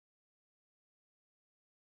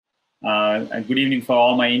And good evening for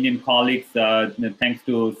all my Indian colleagues. Thanks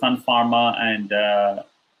to Sun Pharma and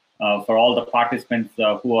for all the participants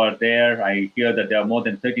who are there. I hear that there are more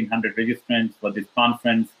than 1,300 registrants for this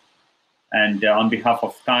conference. And on behalf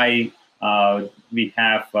of SCAI, we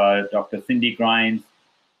have Dr. Cindy Grimes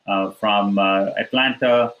from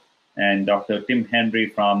Atlanta, and Dr. Tim Henry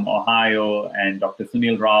from Ohio, and Dr.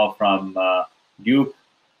 Sunil Rao from Duke,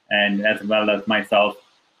 and as well as myself.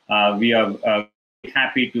 We are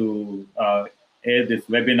happy to air this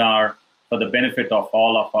webinar for the benefit of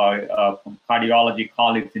all of our cardiology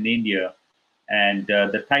colleagues in India. And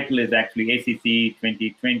the title is actually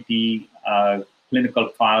ACC-2020 Clinical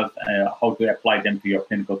Trials, How to Apply Them to Your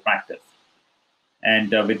Clinical Practice.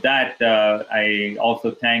 And with that, I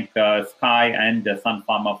also thank SCAI and Sun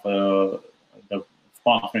Pharma for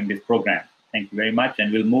sponsoring this program. Thank you very much.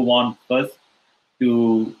 And we'll move on first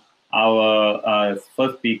to our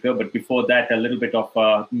first speaker. But before that, a little bit of,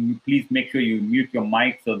 please make sure you mute your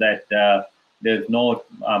mic so that there's no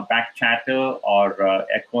back chatter or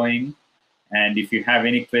echoing. And if you have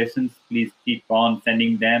any questions, please keep on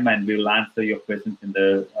sending them and we'll answer your questions in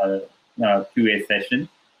the QA session.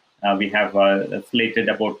 We have slated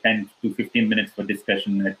about 10 to 15 minutes for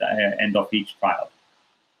discussion at the end of each trial.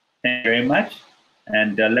 Thank you very much.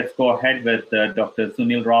 And let's go ahead with Dr.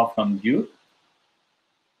 Sunil Rao from Duke.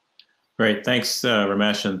 Great. Thanks,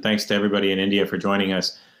 Ramesh, and thanks to everybody in India for joining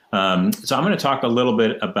us. So I'm going to talk a little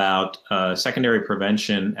bit about secondary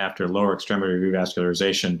prevention after lower extremity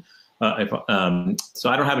revascularization. So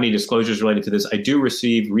I don't have any disclosures related to this. I do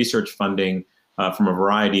receive research funding from a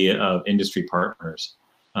variety of industry partners.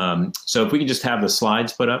 So if we can just have the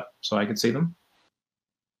slides put up so I can see them.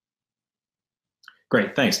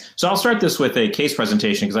 Great, thanks. So I'll start this with a case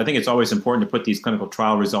presentation because I think it's always important to put these clinical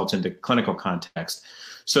trial results into clinical context.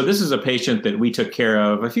 So this is a patient that we took care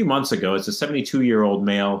of a few months ago. It's a 72-year-old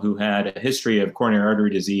male who had a history of coronary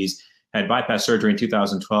artery disease, had bypass surgery in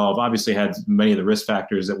 2012, obviously had many of the risk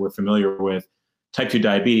factors that we're familiar with, type 2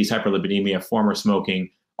 diabetes, hyperlipidemia, former smoking,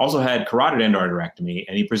 also had carotid endarterectomy,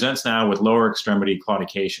 and he presents now with lower extremity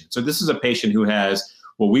claudication. So this is a patient who has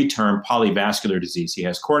what we term polyvascular disease. He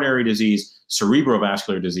has coronary disease,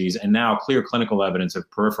 cerebrovascular disease, and now clear clinical evidence of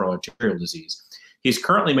peripheral arterial disease. He's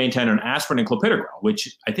currently maintained on aspirin and clopidogrel,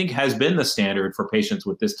 which I think has been the standard for patients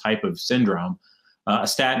with this type of syndrome, a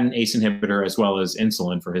statin, ACE inhibitor, as well as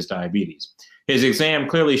insulin for his diabetes. His exam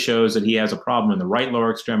clearly shows that he has a problem in the right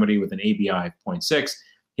lower extremity with an ABI of 0.6.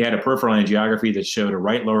 He had a peripheral angiography that showed a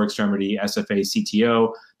right lower extremity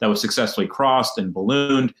SFA-CTO that was successfully crossed and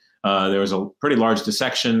ballooned. There was a pretty large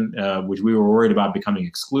dissection, which we were worried about becoming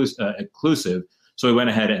occlusive, so we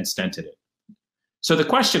went ahead and stented it. So the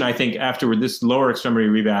question, I think, after this lower extremity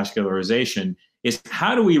revascularization is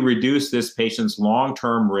how do we reduce this patient's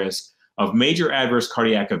long-term risk of major adverse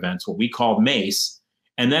cardiac events, what we call MACE,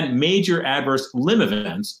 and then major adverse limb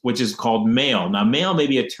events, which is called MAIL. Now, MAIL may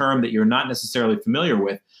be a term that you're not necessarily familiar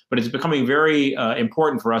with, but it's becoming very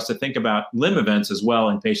important for us to think about limb events as well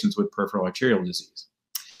in patients with peripheral arterial disease.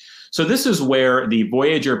 So this is where the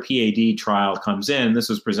Voyager PAD trial comes in. This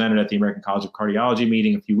was presented at the American College of Cardiology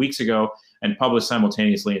meeting a few weeks ago and published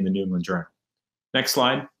simultaneously in the New England Journal. Next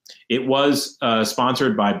slide. It was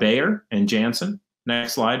sponsored by Bayer and Janssen.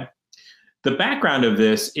 Next slide. The background of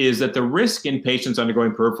this is that the risk in patients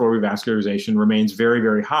undergoing peripheral revascularization remains very,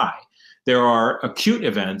 very high. There are acute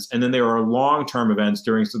events, and then there are long-term events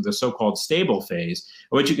during the so-called stable phase.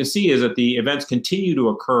 And what you can see is that the events continue to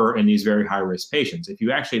occur in these very high-risk patients. If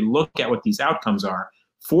you actually look at what these outcomes are,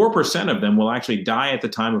 4% of them will actually die at the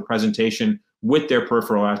time of presentation with their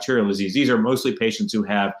peripheral arterial disease. These are mostly patients who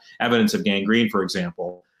have evidence of gangrene, for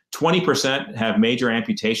example. 20% have major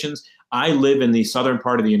amputations. I live in the southern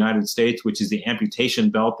part of the United States, which is the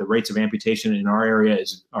amputation belt. The rates of amputation in our area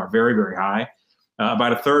are very, very high.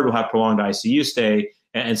 About a third will have prolonged ICU stay,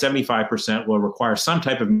 and 75% will require some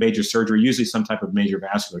type of major surgery, usually some type of major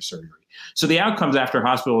vascular surgery. So the outcomes after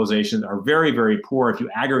hospitalization are very, very poor. If you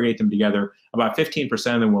aggregate them together, about 15%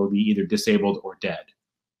 of them will be either disabled or dead.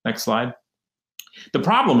 Next slide. The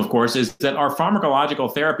problem, of course, is that our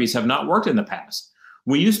pharmacological therapies have not worked in the past.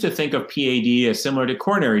 We used to think of PAD as similar to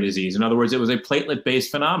coronary disease. In other words, it was a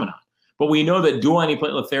platelet-based phenomenon. But we know that dual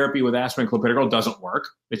antiplatelet therapy with aspirin and clopidogrel doesn't work.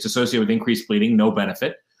 It's associated with increased bleeding, no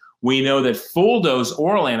benefit. We know that full-dose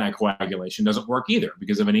oral anticoagulation doesn't work either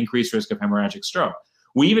because of an increased risk of hemorrhagic stroke.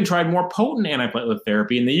 We even tried more potent antiplatelet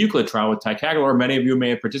therapy in the Euclid trial with ticagrelor. Many of you may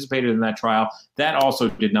have participated in that trial. That also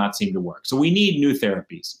did not seem to work. So we need new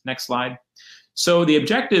therapies. Next slide. So the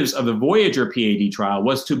objectives of the Voyager PAD trial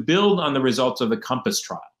was to build on the results of the COMPASS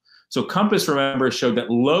trial. So COMPASS, remember, showed that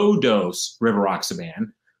low-dose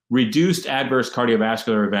rivaroxaban reduced adverse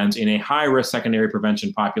cardiovascular events in a high-risk secondary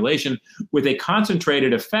prevention population with a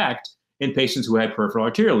concentrated effect in patients who had peripheral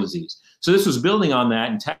arterial disease. So this was building on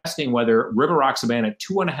that and testing whether rivaroxaban at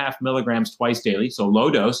 2.5 milligrams twice daily, so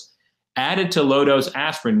low dose, added to low-dose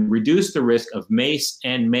aspirin, reduced the risk of MACE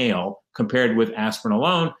and MALE compared with aspirin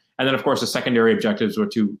alone. And then, of course, the secondary objectives were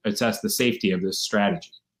to assess the safety of this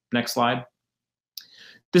strategy. Next slide.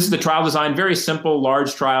 This is the trial design, very simple,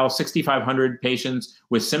 large trial, 6,500 patients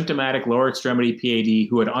with symptomatic lower extremity PAD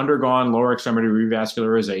who had undergone lower extremity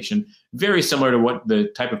revascularization, very similar to what the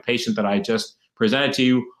type of patient that I just presented to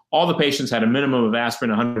you. All the patients had a minimum of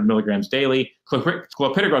aspirin 100 milligrams daily.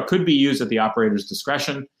 Clopidogrel could be used at the operator's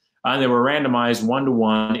discretion, and they were randomized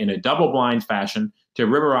 1-to-1 in a double-blind fashion to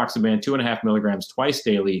rivaroxaban 2.5 milligrams twice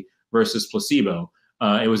daily versus placebo.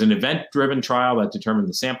 It was an event-driven trial that determined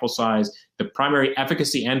the sample size. The primary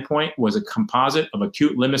efficacy endpoint was a composite of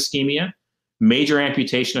acute limb ischemia, major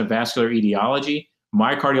amputation of vascular etiology,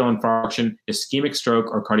 myocardial infarction, ischemic stroke,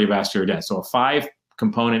 or cardiovascular death. So a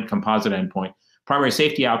 5-component composite endpoint. Primary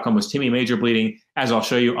safety outcome was TIMI major bleeding. As I'll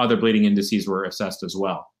show you, other bleeding indices were assessed as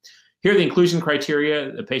well. Here are the inclusion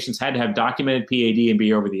criteria. The patients had to have documented PAD and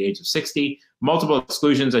be over the age of 60. Multiple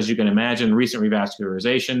exclusions, as you can imagine, recent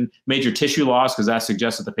revascularization, major tissue loss, because that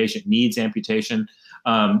suggests that the patient needs amputation,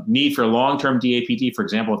 need for long-term DAPT, for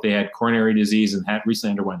example, if they had coronary disease and had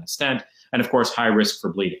recently underwent a stent, and of course, high risk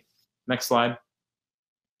for bleeding. Next slide.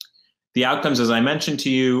 The outcomes, as I mentioned to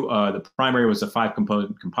you, the primary was a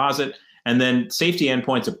 5-component composite, and then safety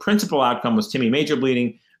endpoints, a principal outcome was TIMI major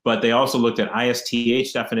bleeding, but they also looked at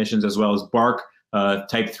ISTH definitions as well as BARC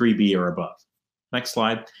type 3B or above. Next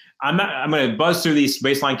slide. I'm going to buzz through these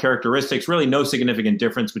baseline characteristics. Really no significant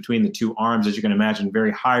difference between the two arms. As you can imagine,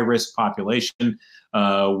 very high risk population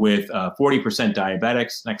with 40%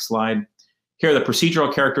 diabetics. Next slide. Here are the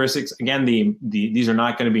procedural characteristics. Again, these are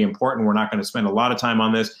not going to be important. We're not going to spend a lot of time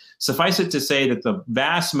on this. Suffice it to say that the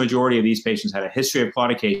vast majority of these patients had a history of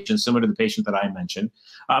claudication, similar to the patient that I mentioned.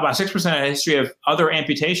 About 6% had a history of other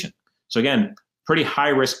amputation. So again, pretty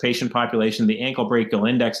high-risk patient population. The ankle brachial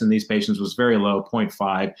index in these patients was very low,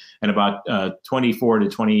 0.5, and about 24 to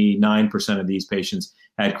 29% of these patients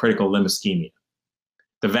had critical limb ischemia.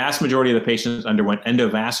 The vast majority of the patients underwent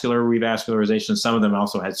endovascular revascularization. Some of them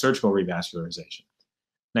also had surgical revascularization.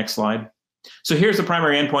 Next slide. So here's the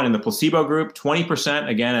primary endpoint in the placebo group, 20%,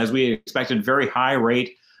 again, as we expected, very high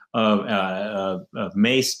rate of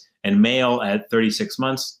MACE and MALE at 36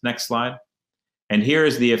 months. Next slide. And here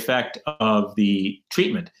is the effect of the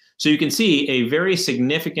treatment. So you can see a very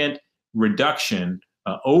significant reduction,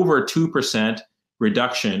 over 2%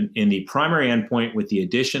 reduction in the primary endpoint with the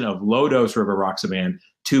addition of low-dose rivaroxaban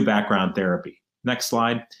to background therapy. Next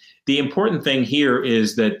slide. The important thing here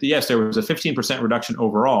is that, yes, there was a 15% reduction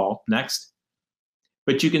overall. Next.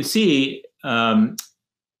 But you can see, go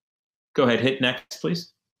ahead, hit next,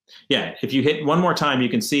 please. Yeah, if you hit one more time, you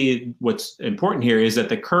can see what's important here is that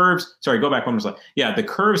the curves, sorry, go back one more slide. Yeah, the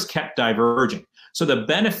curves kept diverging. So the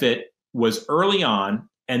benefit was early on,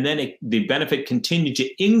 and then the benefit continued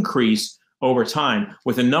to increase over time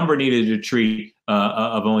with a number needed to treat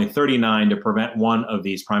of only 39 to prevent one of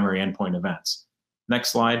these primary endpoint events. Next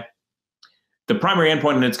slide. The primary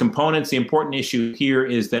endpoint and its components, the important issue here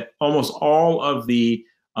is that almost all of the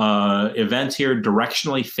events here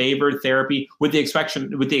directionally favored therapy, with the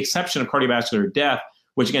exception of cardiovascular death,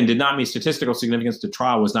 which again did not meet statistical significance. The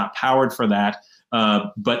trial was not powered for that.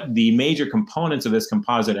 But the major components of this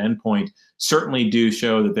composite endpoint certainly do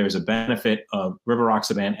show that there's a benefit of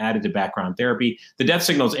rivaroxaban added to background therapy. The death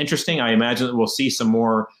signal is interesting. I imagine that we'll see some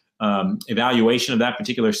more evaluation of that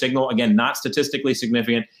particular signal. Again, not statistically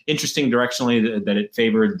significant. Interesting directionally that it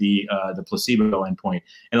favored the placebo endpoint.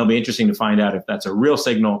 And it'll be interesting to find out if that's a real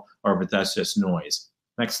signal or if that's just noise.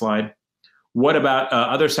 Next slide. What about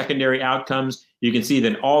other secondary outcomes? You can see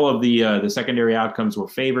that all of the secondary outcomes were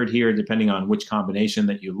favored here, depending on which combination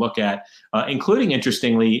that you look at, including,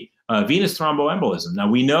 interestingly, venous thromboembolism. Now,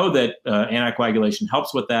 we know that anticoagulation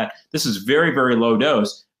helps with that. This is very, very low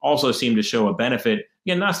dose. Also seemed to show a benefit.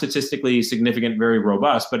 Again, not statistically significant, very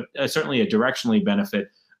robust, but certainly a directionally benefit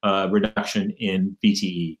reduction in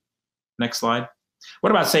VTE. Next slide.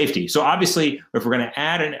 What about safety? So obviously, if we're going to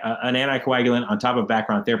add an anticoagulant on top of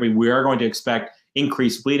background therapy, we are going to expect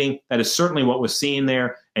increased bleeding. That is certainly what was seen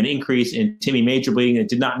there, an increase in TIMI major bleeding. It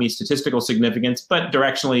did not meet statistical significance, but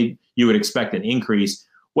directionally, you would expect an increase.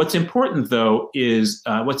 What's important, though, is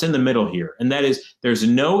what's in the middle here, and that is there's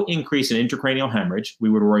no increase in intracranial hemorrhage. We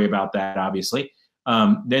would worry about that, obviously.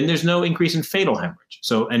 Then there's no increase in fatal hemorrhage.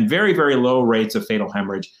 So, and very, very low rates of fatal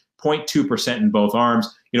hemorrhage, 0.2% in both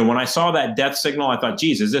arms. When I saw that death signal, I thought,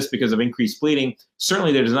 geez, is this because of increased bleeding?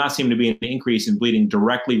 Certainly, there does not seem to be an increase in bleeding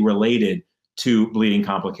directly related to bleeding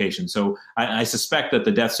complications. So I suspect that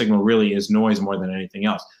the death signal really is noise more than anything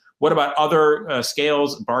else. What about other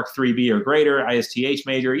scales, BARC 3B or greater, ISTH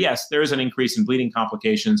major? Yes, there is an increase in bleeding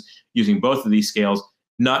complications using both of these scales.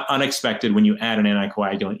 Not unexpected when you add an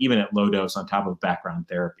anticoagulant, even at low dose on top of background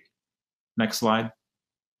therapy. Next slide.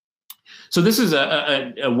 So this is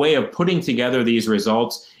a way of putting together these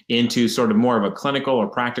results into sort of more of a clinical or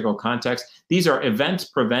practical context. These are events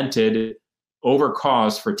prevented over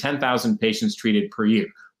cause for 10,000 patients treated per year.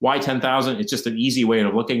 Why 10,000? It's just an easy way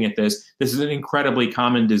of looking at this. This is an incredibly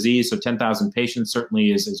common disease, so 10,000 patients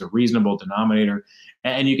certainly is a reasonable denominator.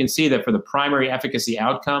 And you can see that for the primary efficacy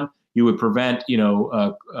outcome, you would prevent,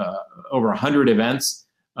 over 100 events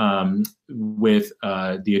with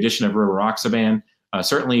the addition of rivaroxaban.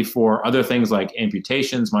 Certainly for other things like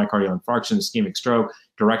amputations, myocardial infarction, ischemic stroke,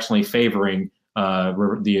 directionally favoring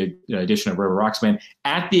the addition of rivaroxaban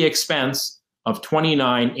at the expense of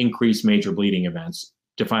 29 increased major bleeding events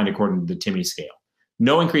defined according to the TIMI scale.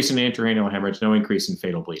 No increase in intracranial hemorrhage, no increase in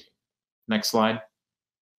fatal bleeding. Next slide.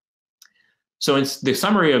 So the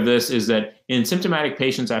summary of this is that in symptomatic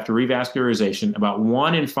patients after revascularization, about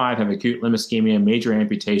 1 in 5 have acute limb ischemia, major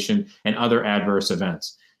amputation, and other adverse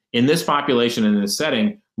events. In this population, in this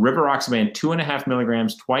setting, rivaroxaban 2.5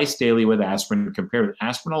 milligrams twice daily with aspirin compared with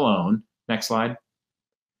aspirin alone, next slide,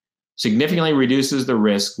 significantly reduces the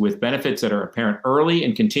risk with benefits that are apparent early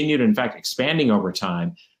and continued, in fact, expanding over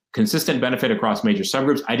time. Consistent benefit across major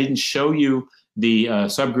subgroups. I didn't show you the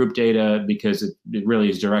subgroup data because it really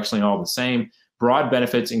is directionally all the same. Broad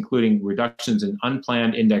benefits, including reductions in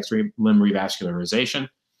unplanned index limb revascularization.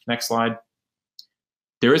 Next slide.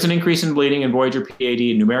 There is an increase in bleeding in Voyager PAD,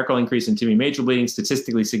 numerical increase in TIMI major bleeding,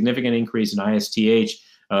 statistically significant increase in ISTH,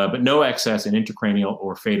 but no excess in intracranial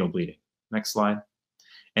or fatal bleeding. Next slide.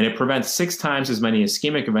 And it prevents 6 times as many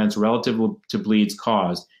ischemic events relative to bleeds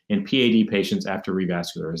caused in PAD patients after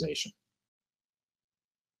revascularization.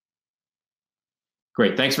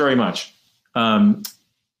 Great, thanks very much.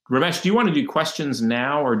 Ramesh, do you want to do questions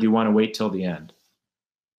now or do you want to wait till the end?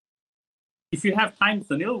 If you have time,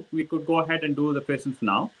 Sunil, we could go ahead and do the questions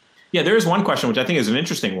now. Yeah, there is one question, which I think is an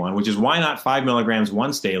interesting one, which is why not 5 milligrams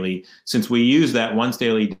once daily, since we use that once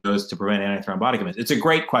daily dose to prevent antithrombotic events? It's a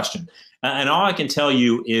great question. And all I can tell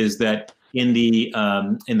you is that in the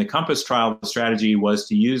COMPASS trial, the strategy was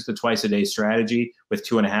to use the twice-a-day strategy with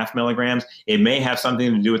 2.5 milligrams. It may have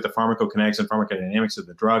something to do with the pharmacokinetics and pharmacodynamics of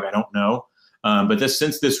the drug. I don't know. But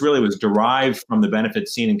since this really was derived from the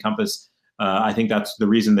benefits seen in COMPASS, I think that's the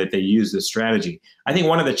reason that they use this strategy. I think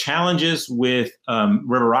one of the challenges with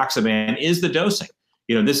rivaroxaban is the dosing.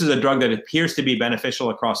 This is a drug that appears to be beneficial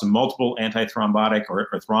across multiple antithrombotic or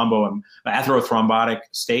atherothrombotic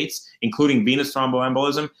states, including venous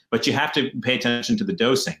thromboembolism, but you have to pay attention to the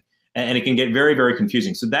dosing. And it can get very, very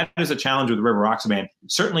confusing. So that is a challenge with rivaroxaban,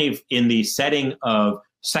 certainly in the setting of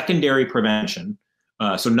secondary prevention.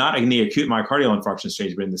 So not in the acute myocardial infarction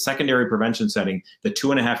stage, but in the secondary prevention setting, the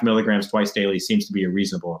 2.5 milligrams twice daily seems to be a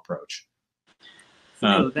reasonable approach.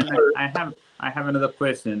 So then I have another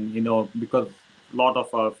question, because a lot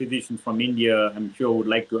of physicians from India, I'm sure, would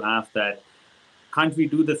like to ask that, can't we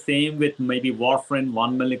do the same with maybe warfarin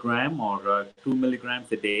 1 milligram or 2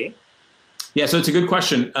 milligrams a day? Yeah, so it's a good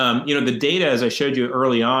question. The data, as I showed you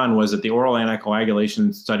early on, was that the oral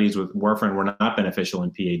anticoagulation studies with warfarin were not beneficial in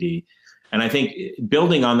PAD. And I think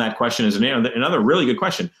building on that question is another really good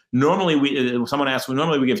question. Normally, someone asked,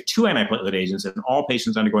 normally we give 2 antiplatelet agents in all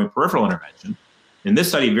patients undergoing peripheral intervention. In this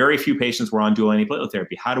study, very few patients were on dual antiplatelet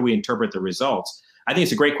therapy. How do we interpret the results? I think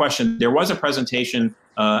it's a great question. There was a presentation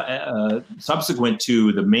subsequent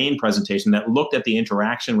to the main presentation that looked at the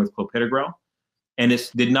interaction with clopidogrel, and it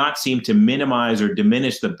did not seem to minimize or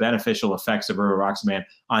diminish the beneficial effects of rivaroxaban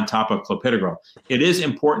on top of clopidogrel. It is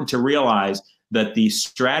important to realize that the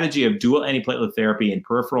strategy of dual antiplatelet therapy in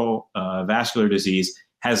peripheral vascular disease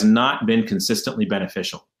has not been consistently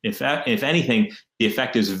beneficial. If anything, the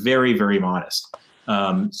effect is very, very modest.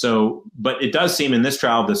 But it does seem in this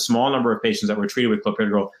trial, the small number of patients that were treated with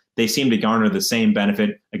clopidogrel, they seem to garner the same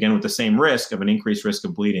benefit, again, with the same risk of an increased risk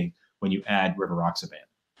of bleeding when you add rivaroxaban.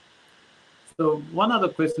 So one other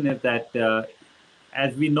question is that,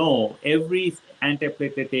 as we know, every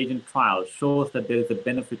antiplatelet agent trial shows that there is a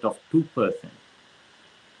benefit of 2%.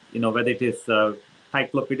 Whether it is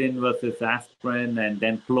ticlopidine versus aspirin, and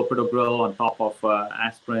then clopidogrel on top of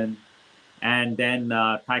aspirin, and then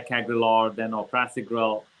ticagrelor, then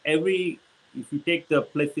prasugrel. If you take the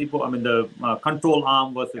placebo, the control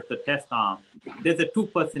arm versus the test arm, there's a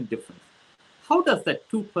 2% difference. how does that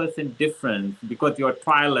 2% difference, because you're a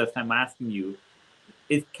trialist, I'm asking you,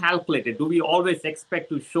 is calculated? Do we always expect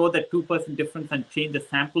to show that 2% difference and change the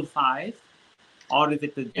sample size, or is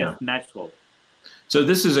it just natural? So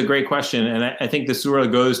this is a great question, and I think this really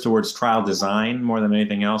goes towards trial design more than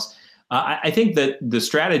anything else. I think that the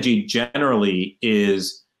strategy generally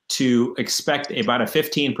is to expect about a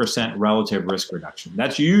 15% relative risk reduction.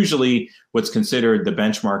 That's usually what's considered the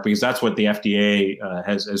benchmark, because that's what the FDA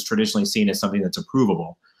has traditionally seen as something that's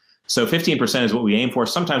approvable. So 15% is what we aim for.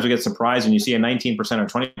 Sometimes we get surprised when you see a 19% or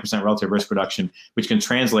 20% relative risk reduction, which can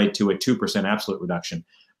translate to a 2% absolute reduction.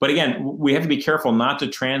 But again, we have to be careful not to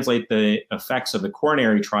translate the effects of the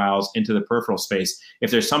coronary trials into the peripheral space.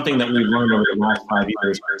 If there's something that we've learned over the last 5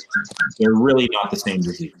 years, they're really not the same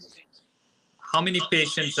disease. How many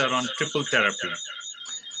patients are on triple therapy?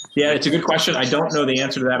 Yeah, it's a good question. I don't know the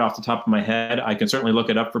answer to that off the top of my head. I can certainly look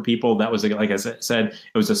it up for people. That was, like I said,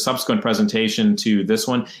 it was a subsequent presentation to this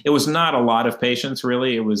one. It was not a lot of patients,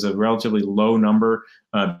 really. It was a relatively low number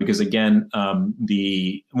because, again,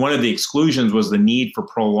 one of the exclusions was the need for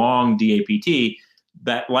prolonged DAPT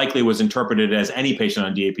that likely was interpreted as any patient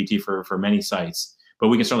on DAPT for many sites. But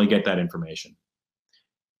we can certainly get that information.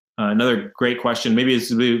 Another great question, maybe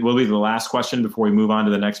this will be the last question before we move on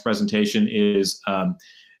to the next presentation, is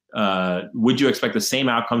would you expect the same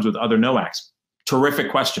outcomes with other NOACs?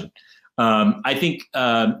 Terrific question. I think,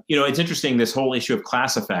 it's interesting, this whole issue of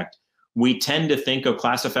class effect. We tend to think of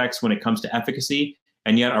class effects when it comes to efficacy,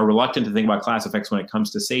 and yet are reluctant to think about class effects when it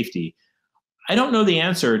comes to safety. I don't know the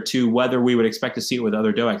answer to whether we would expect to see it with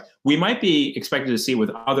other DOACs. We might be expected to see it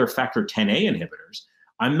with other factor 10A inhibitors.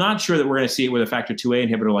 I'm not sure that we're going to see it with a factor 2A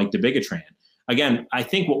inhibitor like dabigatran. Again, I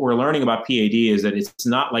think what we're learning about PAD is that it's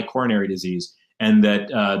not like coronary disease, and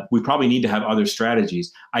that we probably need to have other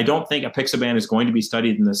strategies. I don't think apixaban is going to be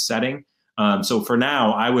studied in this setting. So for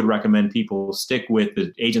now, I would recommend people stick with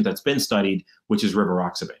the agent that's been studied, which is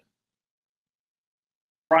rivaroxaban.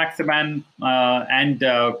 Rivaroxaban and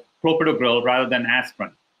clopidogrel rather than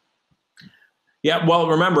aspirin. Yeah, well,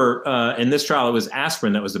 remember, in this trial, it was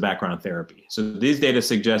aspirin that was the background therapy. So these data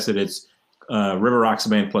suggest that it's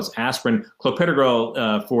rivaroxaban plus aspirin.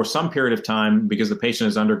 Clopidogrel for some period of time, because the patient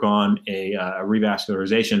has undergone a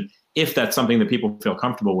revascularization, if that's something that people feel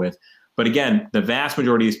comfortable with. But again, the vast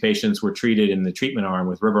majority of these patients were treated in the treatment arm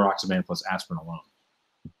with rivaroxaban plus aspirin alone.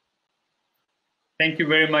 Thank you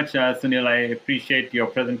very much, Sunil. I appreciate your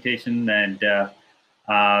presentation, and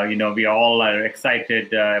we all are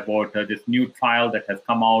excited about this new trial that has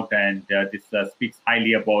come out, and this speaks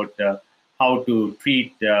highly about how to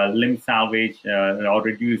treat limb salvage or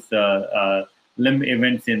reduce limb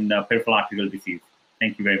events in peripheral arterial disease.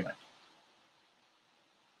 Thank you very much.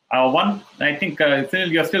 I think,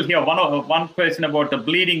 Sunil, you're still here. One question about the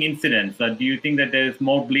bleeding incidence. Do you think that there is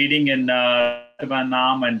more bleeding in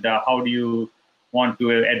arm, and how do you want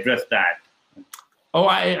to address that? Oh,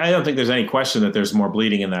 I don't think there's any question that there's more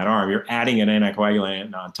bleeding in that arm. You're adding an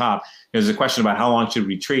anticoagulant on top. There's a question about how long should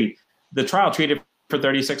we treat. The trial treated for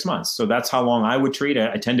 36 months. So that's how long I would treat.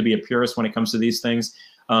 I tend to be a purist when it comes to these things.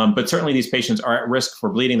 But certainly these patients are at risk for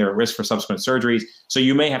bleeding. They're at risk for subsequent surgeries. So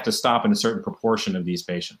you may have to stop in a certain proportion of these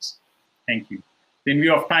patients. Thank you. In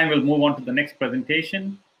view of time, we'll move on to the next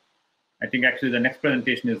presentation. I think actually the next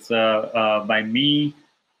presentation is by me.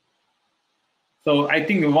 So I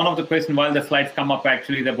think one of the questions while the slides come up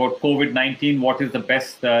actually is about COVID-19. What is the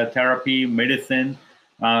best therapy, medicine?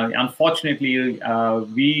 Unfortunately,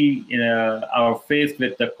 we are faced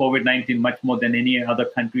with the COVID-19 much more than any other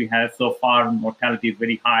country has so far. Mortality is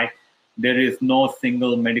very high. There is no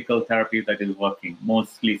single medical therapy that is working,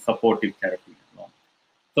 mostly supportive therapy.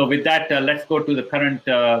 So with that, let's go to the current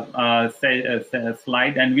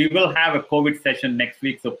slide. And we will have a COVID session next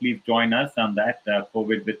week, so please join us on that,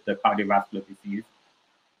 COVID with the cardiovascular disease.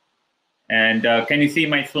 And can you see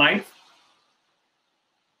my slides?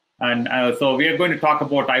 And so we are going to talk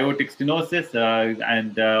about aortic stenosis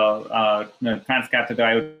and transcatheter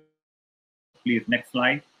aortic. Please, next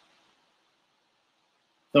slide.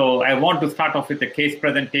 So I want to start off with a case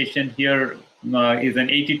presentation. Here is an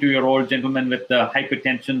 82-year-old gentleman with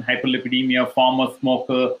hypertension, hyperlipidemia, former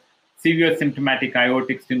smoker, severe symptomatic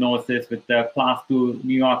aortic stenosis with class 2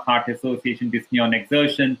 New York Heart Association dyspnea on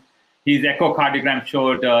exertion. His echocardiogram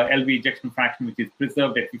showed LV ejection fraction, which is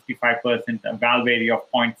preserved at 55%, a valve area of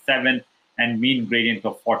 0.7, and mean gradient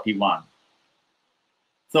of 41.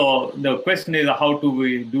 So the question is, how do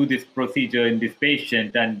we do this procedure in this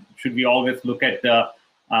patient? And should we always look at the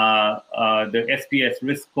SPS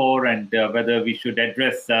risk score, and whether we should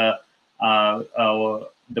address the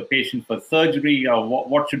patient for surgery, or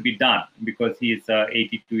what should be done, because he is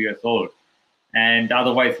 82 years old, and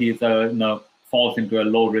otherwise he is falls into a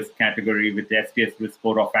low risk category with the STS risk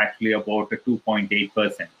score of actually about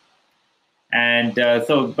 2.8%. And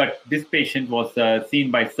but this patient was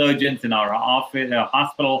seen by surgeons in our office,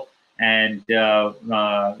 hospital, and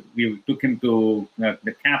we took him to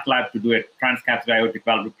the cath lab to do a transcatheter aortic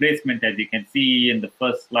valve replacement. As you can see in the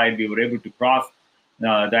first slide, we were able to cross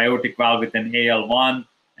the aortic valve with an AL1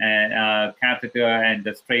 and catheter and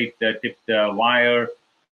a straight tipped wire.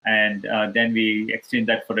 And then we exchanged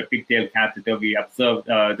that for a pigtail catheter. We observed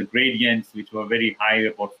the gradients, which were very high,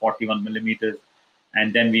 about 41 millimeters.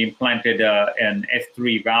 And then we implanted an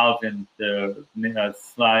S3 valve in the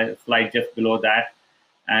slide just below that.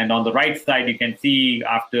 And on the right side, you can see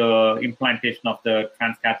after implantation of the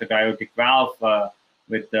transcatheter aortic valve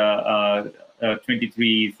with the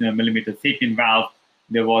 23 millimeter sapien valve,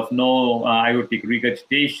 there was no aortic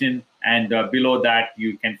regurgitation. And below that,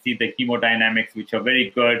 you can see the hemodynamics, which are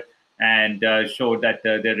very good and show that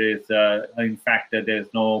there is, in fact, there's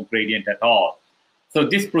no gradient at all. So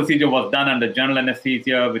this procedure was done under general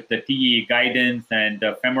anesthesia with the TE guidance and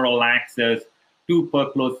femoral access. 2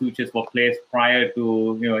 per-close sutures were placed prior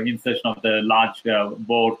to insertion of the large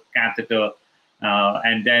bore catheter,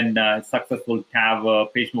 and then successful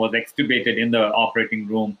TAV. Patient was extubated in the operating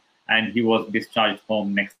room, and he was discharged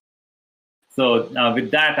home next. So with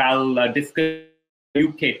that, I'll discuss the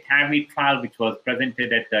UK TAVI trial, which was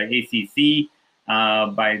presented at ACC.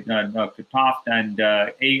 By Dr. Toft, and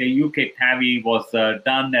a UK TAVI was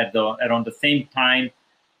done at around the same time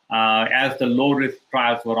as the low-risk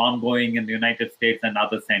trials were ongoing in the United States and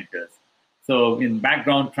other centers. So in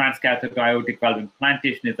background, transcatheter aortic valve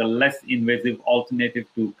implantation is a less invasive alternative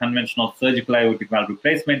to conventional surgical aortic valve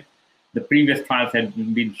replacement. The previous trials had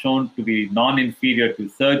been shown to be non-inferior to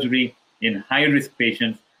surgery in high-risk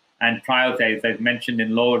patients, and trials, as I mentioned,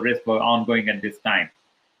 in lower risk were ongoing at this time.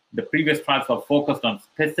 The previous trials were focused on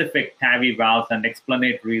specific TAVI valves and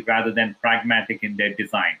explanatory rather than pragmatic in their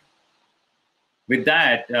design. With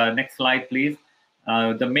that, next slide, please.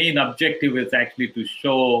 The main objective is actually to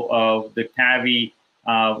show the TAVI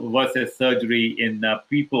versus surgery in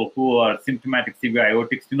people who are symptomatic severe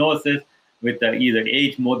aortic stenosis with either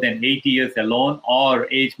age more than 80 years alone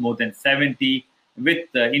or age more than 70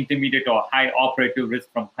 with intermediate or high operative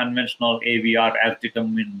risk from conventional AVR as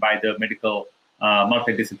determined by the medical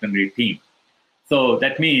multidisciplinary team. So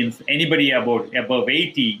that means anybody above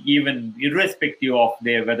 80, even irrespective of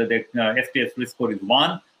whether their STS risk score is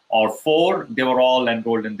 1 or 4, they were all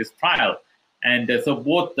enrolled in this trial. And so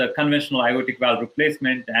both the conventional aortic valve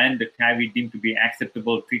replacement and the TAVI deemed to be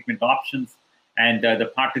acceptable treatment options. And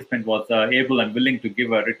the participant was able and willing to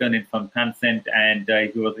give a written informed consent, and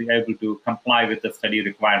he was able to comply with the study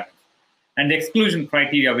requirements. And the exclusion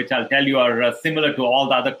criteria, which I'll tell you, are similar to all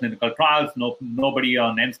the other clinical trials. Nobody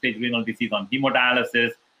on end-stage renal disease on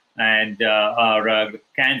hemodialysis and or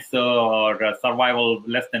cancer or survival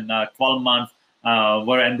less than 12 months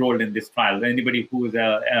were enrolled in this trial. Anybody who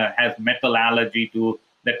has metal allergy to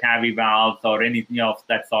the TAVI valves or anything of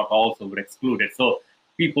that sort also were excluded. So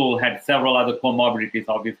people had several other comorbidities,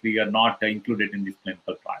 obviously, are not included in this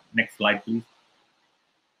clinical trial. Next slide, please.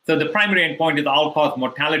 So the primary endpoint is all-cause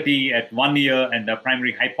mortality at 1 year, and the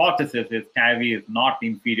primary hypothesis is TAVI is not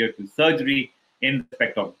inferior to surgery in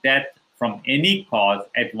respect of death from any cause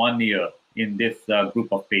at 1 year in this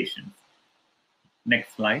group of patients.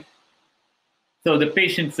 Next slide. So the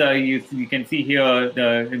patients, you can see here,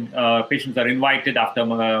 the patients are invited after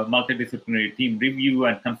multidisciplinary team review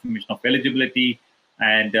and confirmation of eligibility,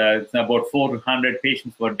 and about 400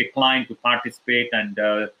 patients were declined to participate, and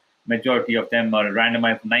majority of them are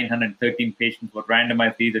randomized. 913 patients were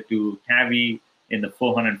randomized either to TAVI. In the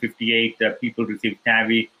 458 people received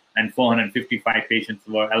TAVI, and 455 patients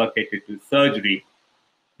were allocated to surgery.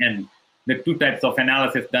 And the 2 types of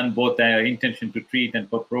analysis done, both intention to treat and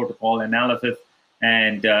per protocol analysis,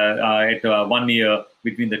 and at 1 year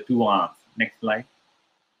between the 2 arms. Next slide.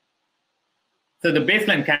 So the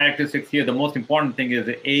baseline characteristics here, the most important thing is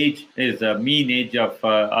the age is a mean age of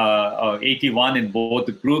 81 in both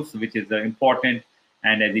the groups, which is important.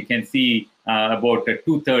 And as you can see, about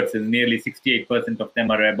 2/3, is nearly 68% of them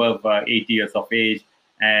are above 80 years of age.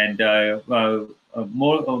 And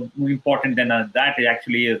more important than that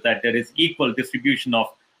actually is that there is equal distribution of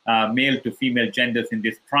male to female genders in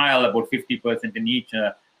this trial. About 50% in each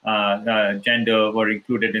gender were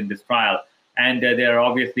included in this trial. And they are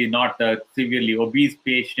obviously not severely obese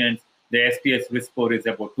patients. The STS risk score is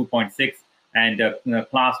about 2.6, and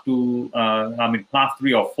class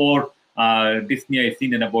 3 or 4 dyspnea is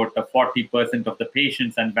seen in about 40% of the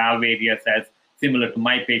patients, and valve area says similar to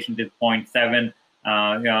my patient is 0.7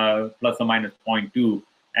 plus or minus 0.2.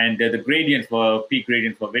 and the gradients were, peak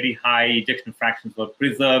gradients were very high, ejection fractions were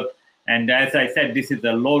preserved. And as I said, this is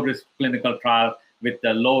a low-risk clinical trial with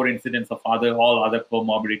the lower incidence of all other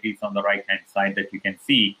comorbidities on the right-hand side that you can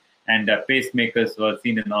see. And pacemakers were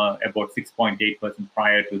seen in about 6.8%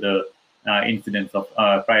 prior to the incidence of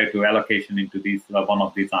prior to allocation into these one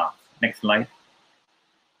of these arms. Next slide.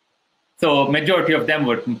 So majority of them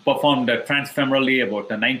were performed transfemorally, about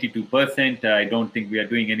 92%. I don't think we are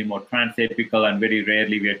doing any more transapical, and very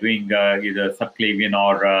rarely we are doing either subclavian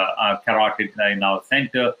or carotid in our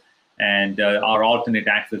center. And our alternate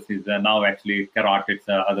access is now actually carotids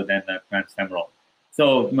other than transfemoral.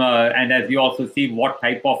 So, and as you also see what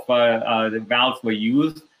type of valves were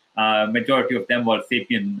used, majority of them were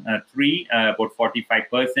Sapien 3, about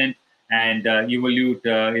 45%, and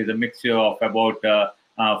Evolute is a mixture of about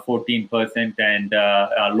 14%, and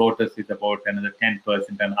Lotus is about another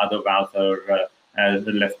 10%, and other valves are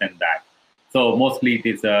less than that. So mostly it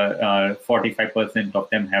is 45% of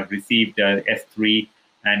them have received S3,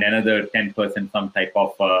 and another 10% some type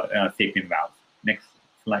of Sapien valves. Next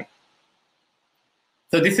slide.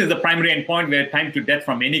 So this is the primary endpoint where time to death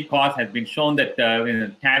from any cause has been shown that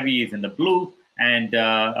TAVI is in the blue, and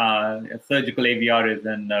surgical AVR is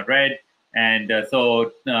in red. And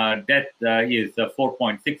so death is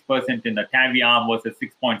 4.6% in the TAVI arm versus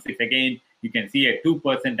 6.6 again. You can see a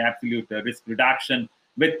 2% absolute risk reduction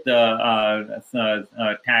with TAVI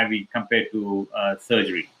compared to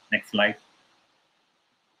surgery. Next slide.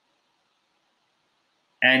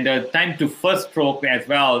 And time to first stroke as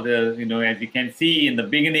well, as you can see in the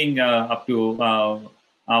beginning up to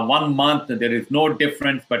 1 month, there is no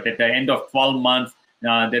difference, but at the end of 12 months,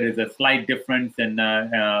 there is a slight difference in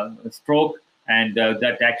stroke, and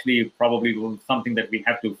that actually probably was something that we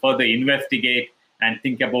have to further investigate and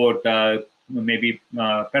think about maybe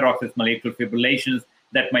paroxysmal atrial fibrillations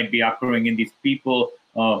that might be occurring in these people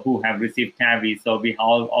who have received TAVI. So we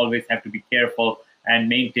always have to be careful and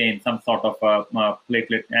maintain some sort of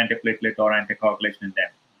platelet, antiplatelet or anticoagulation in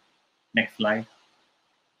them. Next slide.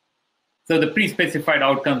 So the pre-specified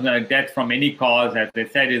outcomes, death from any cause, as I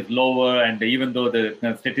said, is lower, and even though the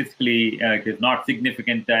statistically it is not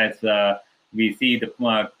significant, as we see the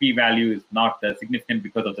p-value is not significant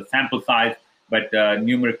because of the sample size, but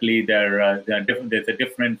numerically there's a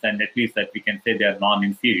difference, and at least that we can say they are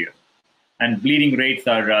non-inferior. And bleeding rates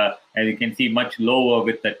are, as you can see, much lower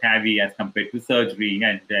with the TAVI as compared to surgery.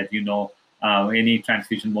 And as you know, any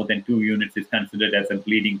transfusion more than 2 units is considered as a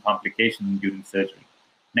bleeding complication during surgery.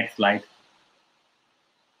 Next slide.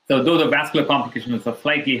 So though the vascular complications are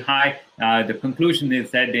slightly high, the conclusion is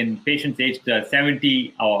that in patients aged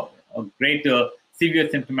 70 or greater, severe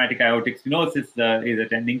symptomatic aortic stenosis is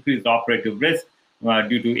at an increased operative risk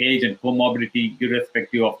due to age and comorbidity,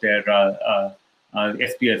 irrespective of their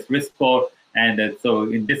SPS risk score. And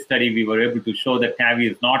so in this study, we were able to show that TAVI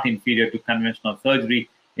is not inferior to conventional surgery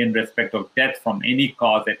in respect of death from any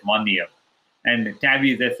cause at 1 year. And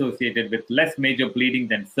TAVI is associated with less major bleeding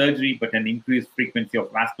than surgery, but an increased frequency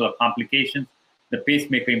of vascular complications. The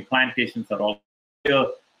pacemaker implantations are also here,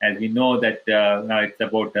 as we know that it's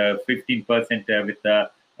about 15% with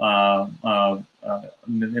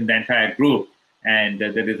in the entire group. And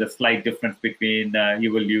there is a slight difference between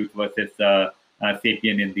Evolute versus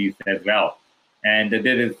Sapien in these as well. And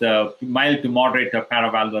there is a mild to moderate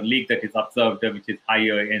paravalvular leak that is observed, which is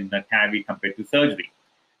higher in TAVI compared to surgery.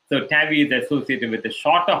 So TAVI is associated with a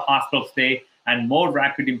shorter hospital stay and more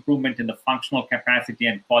rapid improvement in the functional capacity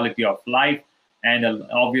and quality of life. And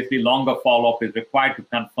obviously longer follow-up is required to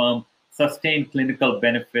confirm sustained clinical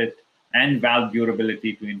benefit and valve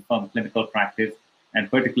durability to inform clinical practice, and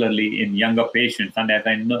particularly in younger patients. And as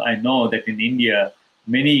I know that in India,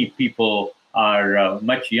 many people are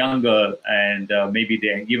much younger, and maybe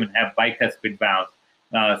they even have bicuspid valves.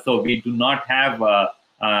 So we do not have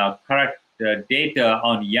correct data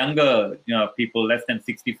on younger people less than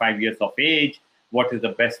 65 years of age. What is the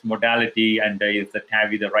best modality, and is the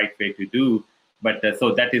TAVI the right way to do? But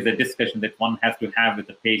so that is a discussion that one has to have with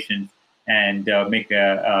the patients and make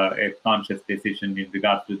a conscious decision in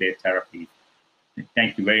regards to their therapy.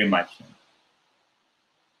 Thank you very much.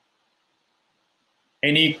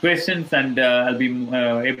 Any questions, and I'll be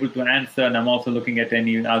able to answer. And I'm also looking at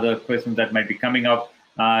any other questions that might be coming up.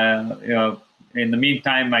 In the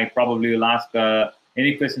meantime, I probably will ask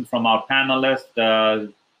any questions from our panelists,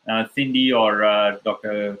 Cindy or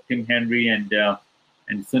Dr. Tim Henry and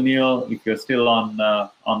Sunil, if you're still on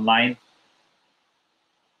online.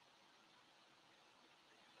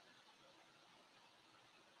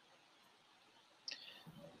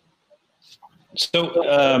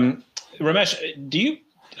 So, Ramesh,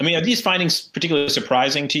 are these findings particularly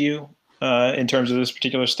surprising to you? in terms of this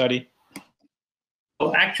particular study?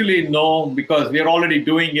 So actually, no, because we are already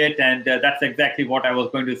doing it, and that's exactly what I was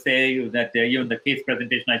going to say, that even the case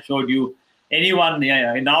presentation I showed you, anyone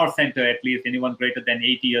in our center, at least anyone greater than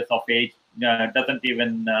 80 years of age, doesn't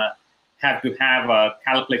even have to have a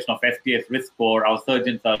calculation of STS risk score. Our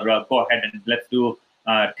surgeons are, go ahead and let's do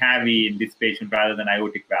TAVI in this patient rather than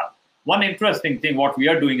aortic valve. One interesting thing, what we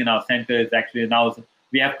are doing in our center is actually now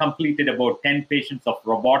we have completed about 10 patients of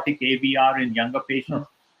robotic AVR in younger patients.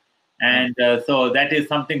 And so that is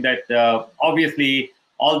something that obviously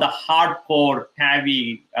all the hardcore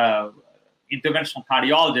TAVI interventional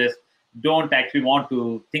cardiologists don't actually want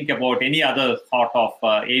to think about any other sort of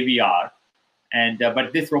AVR. And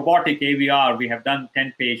but this robotic AVR, we have done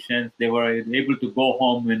 10 patients. They were able to go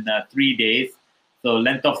home in 3 days. So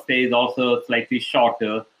length of stay is also slightly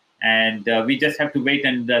shorter. And we just have to wait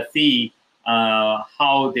and see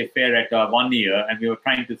how they fare at 1 year. And we were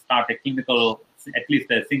trying to start a clinical, at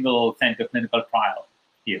least a single center clinical trial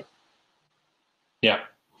here. Yeah.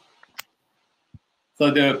 So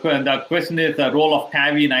the question is the role of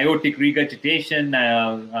TAVI in aortic regurgitation.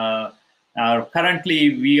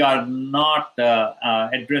 Currently, we are not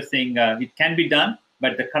addressing, it can be done,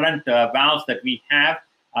 but the current valves that we have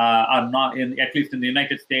are not, at least in the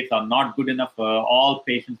United States, are not good enough for all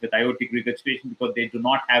patients with aortic regurgitation because they do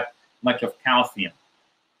not have much of calcium.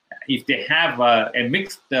 If they have a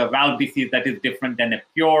mixed valve disease that is different than a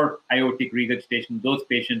pure aortic regurgitation, those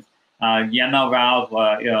patients, Yana valve,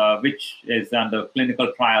 which is under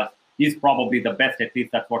clinical trials, is probably the best. At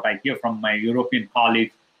least that's what I hear from my European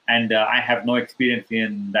colleagues, and I have no experience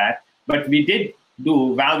in that. But we did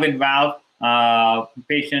do valve-in-valve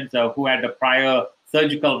patients who had a prior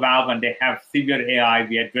surgical valve and they have severe AI.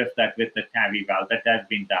 We addressed that with the TAVI valve. That has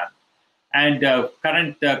been done. And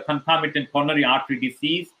current concomitant coronary artery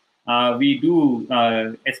disease, we do,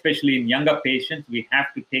 especially in younger patients, we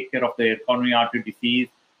have to take care of their coronary artery disease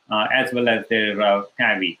as well as their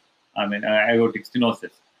TAVI, aortic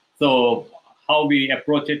stenosis. So how we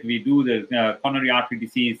approach it, we do the coronary artery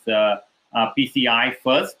disease PCI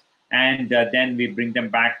first, and then we bring them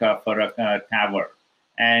back for a TAVR.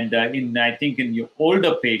 And I think in your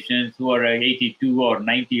older patients who are 82 or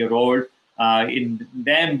 90-year-old, in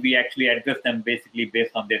them, we actually address them basically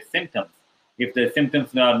based on their symptoms. If the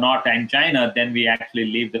symptoms are not angina, then we actually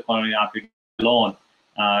leave the coronary artery alone,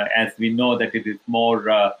 as we know that it is more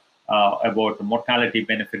about the mortality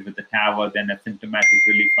benefit with the TAVR than a symptomatic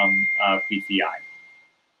relief from PCI.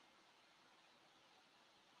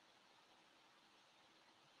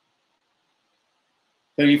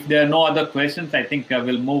 So if there are no other questions, I think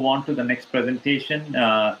we'll move on to the next presentation.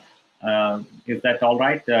 Is that all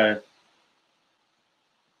right?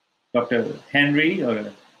 Dr. Henry?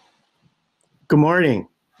 Or... Good morning.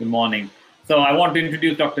 Good morning. So I want to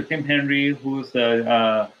introduce Dr. Tim Henry, who's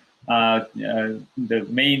the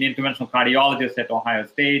main interventional cardiologist at Ohio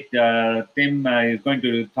State. Tim is going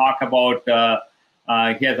to talk about,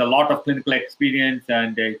 he has a lot of clinical experience,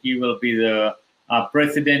 and he will be the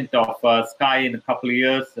president of SCAI in a couple of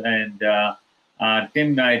years. And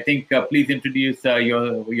Tim, I think please introduce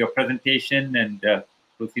your presentation and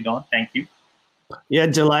proceed on. Thank you. Yeah,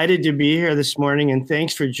 delighted to be here this morning, and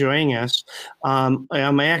thanks for joining us.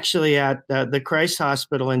 I'm actually at the Christ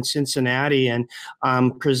Hospital in Cincinnati, and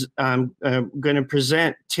I'm going to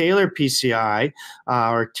present tailored PCI,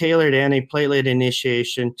 or tailored antiplatelet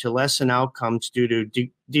initiation to lessen outcomes due to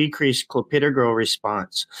decreased clopidogrel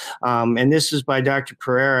response. And this is by Dr.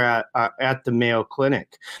 Pereira at the Mayo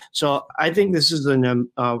Clinic. So I think this is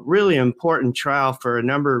a really important trial for a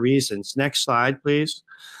number of reasons. Next slide, please.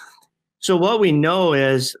 So what we know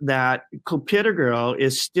is that clopidogrel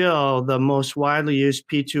is still the most widely used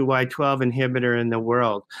P2Y12 inhibitor in the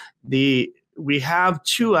world. We have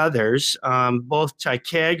two others, both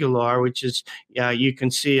ticagrelor, which is you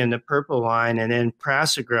can see in the purple line, and then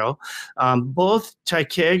prasugrel. Both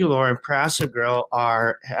ticagrelor and prasugrel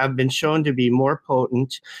have been shown to be more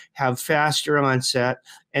potent, have faster onset,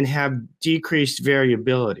 and have decreased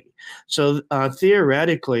variability. So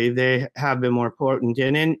theoretically, they have been more potent,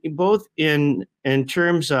 and both in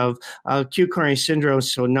terms of acute coronary syndrome,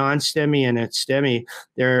 so non-STEMI and at STEMI,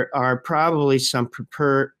 there are probably some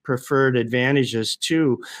preferred advantages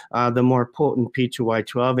to the more potent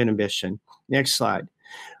P2Y12 inhibition. Next slide.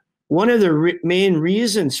 One of the main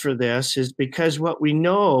reasons for this is because what we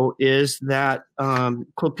know is that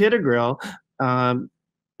clopidogrel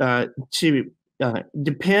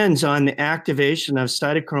depends on the activation of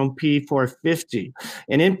cytochrome P450,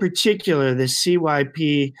 and in particular the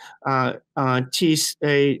CYP-T19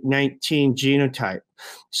 genotype.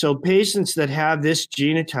 So patients that have this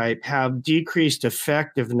genotype have decreased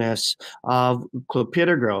effectiveness of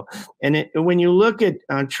clopidogrel. And when you look at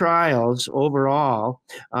trials overall,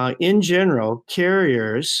 in general,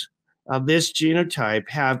 carriers of this genotype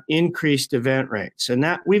have increased event rates. And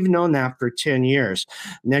that we've known that for 10 years.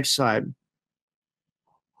 Next slide.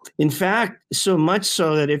 In fact, so much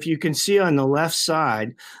so that if you can see on the left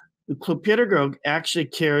side, the clopidogrel actually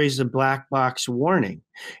carries a black box warning.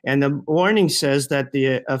 And the warning says that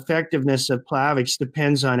the effectiveness of Plavix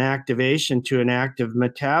depends on activation to an active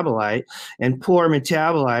metabolite, and poor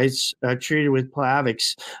metabolites treated with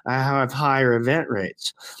Plavix have higher event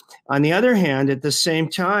rates. On the other hand, at the same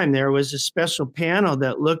time, there was a special panel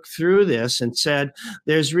that looked through this and said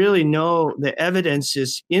there's really the evidence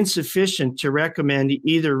is insufficient to recommend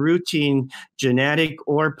either routine genetic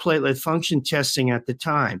or platelet function testing at the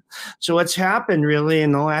time. So what's happened really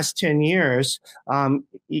in the last 10 years,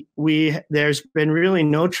 there's been really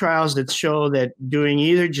no trials that show that doing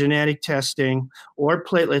either genetic testing or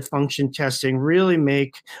platelet function testing really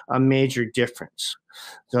make a major difference.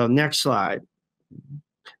 So next slide.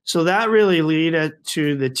 So that really led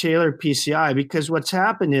to the Taylor PCI, because what's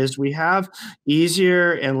happened is we have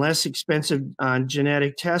easier and less expensive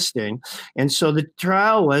genetic testing. And so the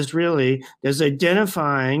trial was really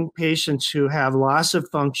identifying patients who have loss of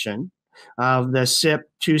function of the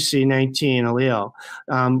CYP2C19 allele.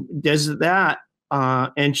 Does that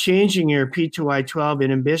and changing your P2Y12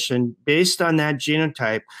 inhibition based on that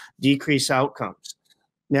genotype decrease outcomes?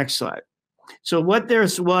 Next slide. So what there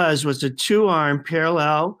was a two-arm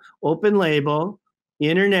parallel open label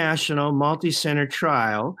international multi-center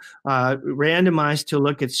trial randomized to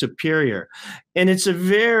look at superior. And it's a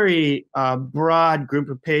very broad group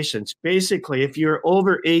of patients. Basically, if you're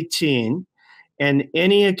over 18 and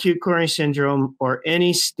any acute coronary syndrome or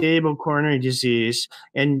any stable coronary disease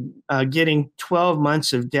and getting 12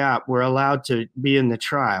 months of DAP were allowed to be in the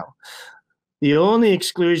trial. The only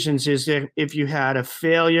exclusions is if you had a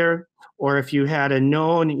failure, or if you had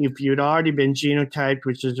if you'd already been genotyped,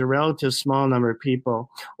 which is a relative small number of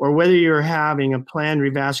people, or whether you're having a planned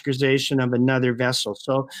revascularization of another vessel.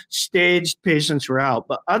 So staged patients were out,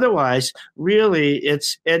 but otherwise, really,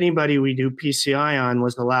 it's anybody we do PCI on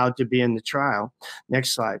was allowed to be in the trial.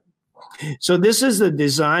 Next slide. So this is the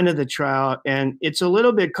design of the trial, and it's a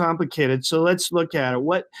little bit complicated. So let's look at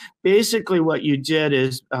it. Basically what you did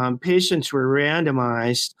is patients were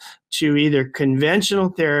randomized to either conventional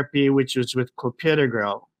therapy, which was with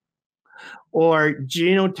clopidogrel, or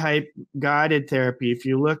genotype guided therapy, if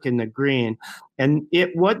you look in the green. And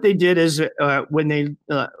what they did is when they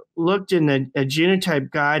looked in the genotype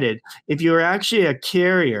guided, if you were actually a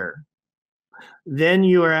carrier, then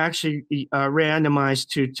you are actually randomized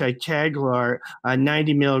to ticagrelor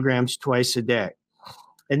 90 milligrams twice a day.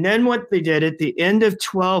 And then what they did at the end of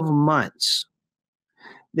 12 months,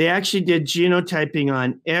 they actually did genotyping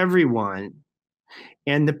on everyone.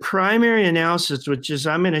 And the primary analysis, which is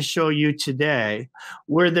I'm going to show you today,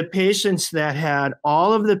 were the patients that had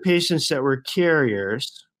all of the patients that were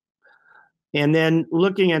carriers, and then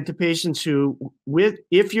looking at the patients who,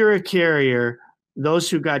 if you're a carrier, those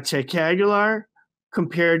who got ticagrelor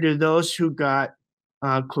compared to those who got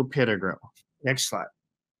clopidogrel. Next slide.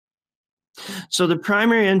 So the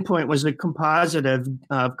primary endpoint was the composite of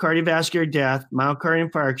cardiovascular death, myocardial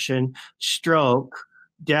infarction, stroke,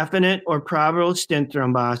 definite or probable stent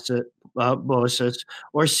thrombosis,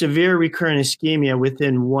 or severe recurrent ischemia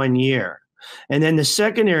within 1 year. And then the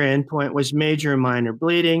secondary endpoint was major and minor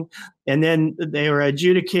bleeding. And then they were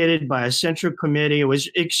adjudicated by a central committee. It was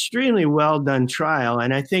extremely well done trial,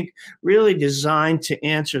 and I think really designed to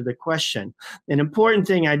answer the question. An important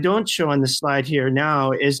thing I don't show on the slide here now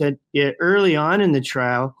is that early on in the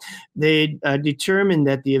trial, they determined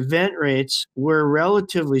that the event rates were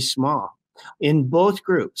relatively small in both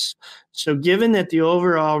groups. So given that the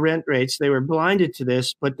overall event rates, they were blinded to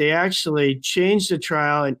this, but they actually changed the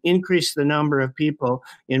trial and increased the number of people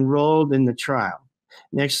enrolled in the trial.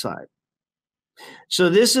 Next slide. So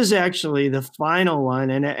this is actually the final one.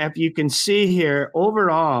 And if you can see here,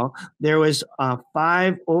 overall, there was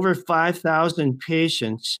over 5,000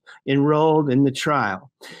 patients enrolled in the trial.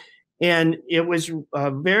 And it was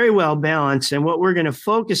very well balanced. And what we're going to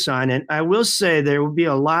focus on, and I will say there will be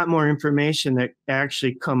a lot more information that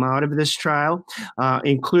actually come out of this trial,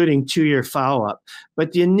 including 2-year follow-up.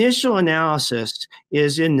 But the initial analysis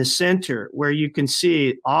is in the center, where you can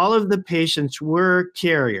see all of the patients were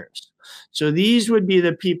carriers. So these would be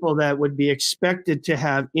the people that would be expected to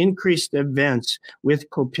have increased events with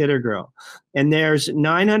clopidogrel. And there's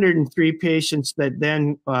 903 patients that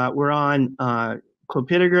then were on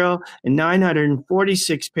clopidogrel and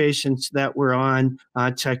 946 patients that were on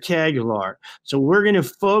ticagrelor. So we're going to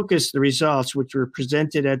focus the results, which were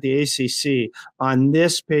presented at the ACC, on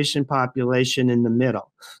this patient population in the middle.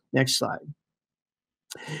 Next slide.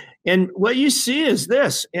 And what you see is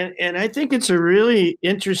this, and I think it's a really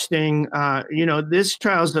interesting, this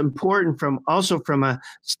trial is important also from a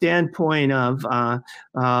standpoint of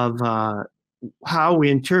how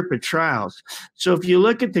we interpret trials. So if you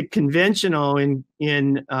look at the conventional in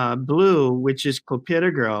blue, which is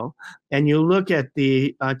clopidogrel, and you look at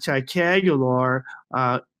the ticagrelor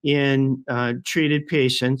in treated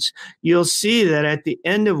patients, you'll see that at the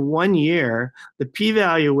end of 1 year, the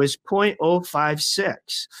p-value was 0.056.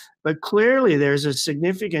 But clearly there's a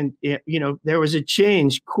significant, there was a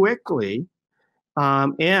change quickly.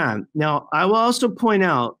 And now I will also point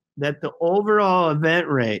out that the overall event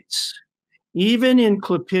rates, even in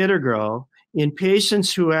clopidogrel, in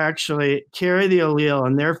patients who actually carry the allele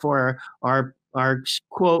and therefore are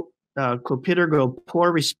quote, clopidogrel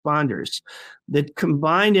poor responders, the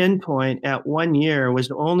combined endpoint at 1 year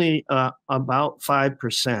was only about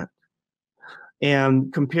 5%,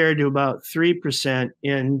 and compared to about 3%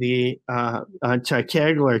 in the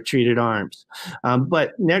ticagrelor treated arms.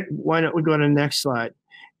 But why don't we go to the next slide?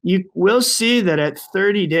 You will see that at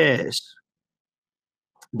 30 days,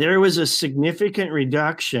 there was a significant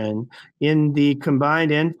reduction in the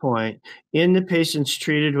combined endpoint in the patients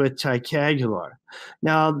treated with ticagrelor.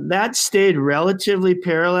 Now, that stayed relatively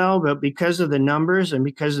parallel, but because of the numbers and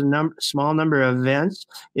because of the small number of events,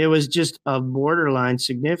 it was just of borderline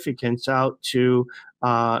significance out to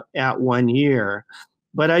at 1 year.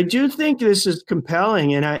 But I do think this is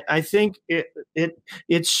compelling, and I think it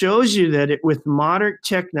shows you that with modern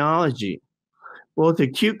technology, both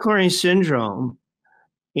acute coronary syndrome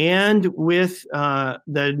and with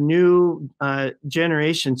the new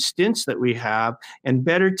generation stents that we have and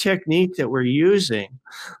better technique that we're using,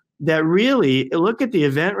 that really, look at the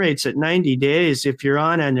event rates at 90 days if you're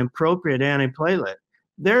on an appropriate antiplatelet.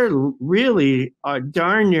 They're really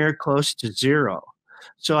darn near close to zero.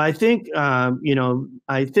 So I think, I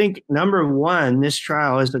think number one, this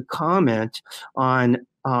trial is a comment on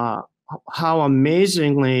how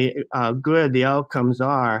amazingly good the outcomes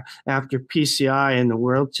are after PCI in the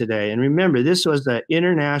world today. And remember, this was the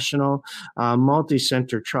international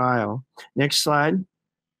multi-center trial. Next slide.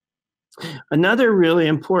 Another really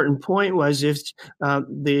important point was if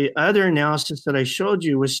the other analysis that I showed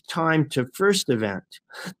you was time to first event.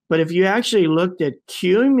 But if you actually looked at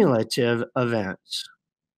cumulative events,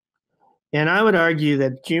 and I would argue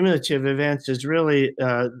that cumulative events is really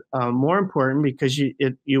more important because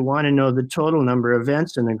you want to know the total number of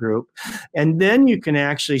events in a group. And then you can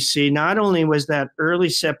actually see not only was that early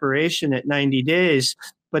separation at 90 days,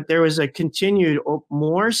 but there was a continued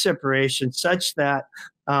more separation such that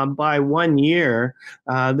by 1 year,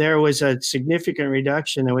 there was a significant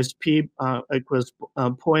reduction. It was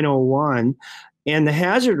 0.01, and the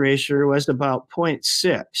hazard ratio was about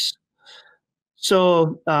 0.6.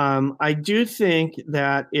 So I do think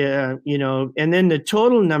that, and then the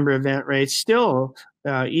total number of event rates still,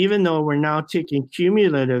 even though we're now taking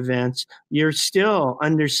cumulative events, you're still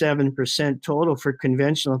under 7% total for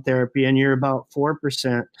conventional therapy, and you're about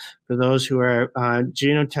 4% for those who are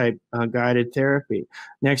genotype guided therapy.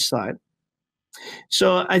 Next slide.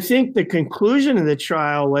 So I think the conclusion of the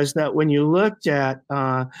trial was that when you looked at,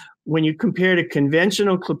 when you compared a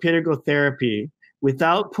conventional clopidogrel therapy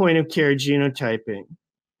without point-of-care genotyping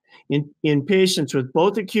in patients with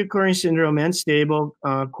both acute coronary syndrome and stable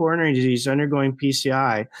coronary disease undergoing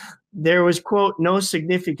PCI, there was, quote, no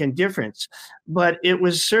significant difference. But it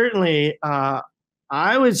was certainly, I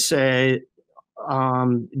would say,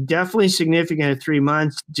 definitely significant at 3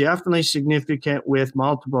 months, definitely significant with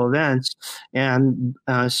multiple events, and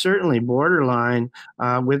certainly borderline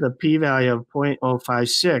with a p-value of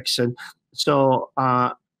 0.056. And so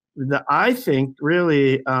I think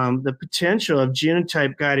really the potential of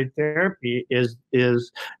genotype guided therapy is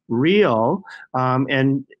real,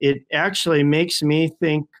 and it actually makes me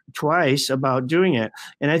think twice about doing it.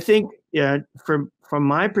 And I think from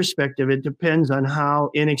my perspective, it depends on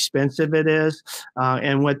how inexpensive it is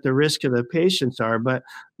and what the risk of the patients are. But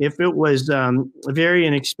if it was very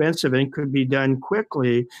inexpensive and could be done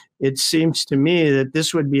quickly, it seems to me that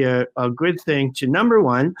this would be a good thing to, number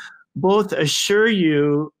one, both assure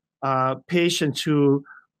you patients who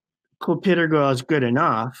clopidogrel is good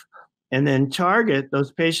enough, and then target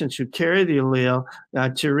those patients who carry the allele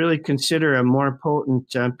to really consider a more potent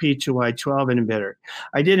P2Y12 inhibitor.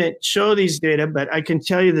 I didn't show these data, but I can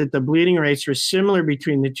tell you that the bleeding rates were similar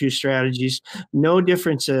between the two strategies, no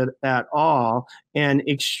difference at all, and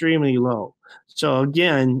extremely low. So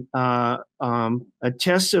again, a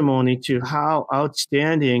testimony to how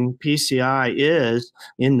outstanding PCI is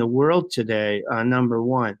in the world today, number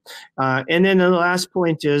one. And then the last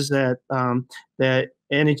point is that that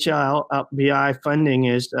NHLBI funding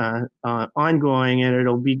is ongoing, and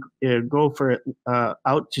it'll go for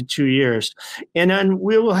out to 2 years. And then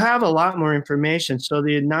we will have a lot more information. So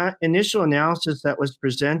the initial analysis that was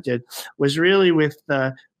presented was really with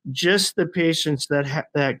just the patients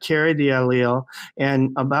that carry the allele,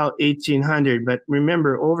 and about 1,800. But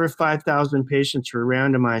remember, over 5,000 patients were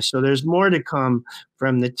randomized. So there's more to come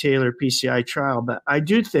from the Taylor PCI trial. But I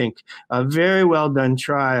do think a very well done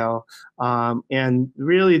trial, and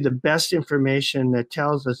really the best information that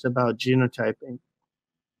tells us about genotyping.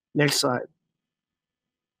 Next slide.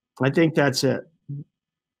 I think that's it.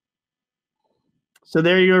 So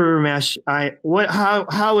there you go, Ramesh.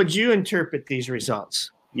 How would you interpret these results?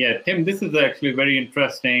 Yeah, Tim, this is actually very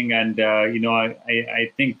interesting, and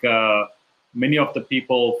I think many of the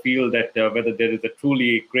people feel that whether there is a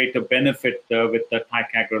truly greater benefit with the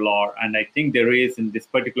ticagrelor, and I think there is in this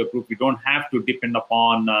particular group. We don't have to depend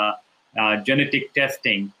upon genetic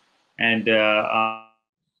testing, and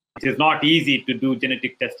it is not easy to do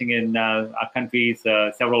genetic testing in our countries,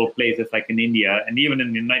 several places like in India, and even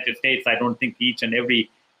in the United States. I don't think each and every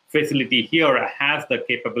facility here has the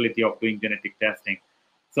capability of doing genetic testing.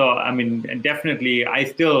 So, I mean, definitely, I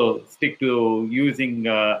still stick to using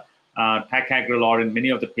ticagrelor in many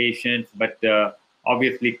of the patients, but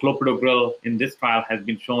obviously, clopidogrel in this trial has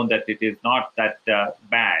been shown that it is not that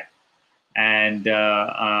bad. And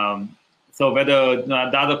so, whether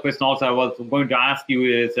the other question also I was going to ask you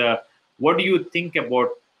is, what do you think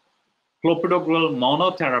about clopidogrel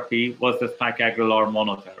monotherapy versus ticagrelor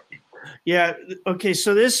monotherapy? Yeah. Okay.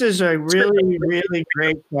 So this is a really, really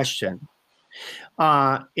great question.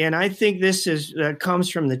 And I think this comes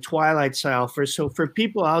from the Twilight trial. So for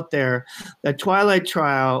people out there, the Twilight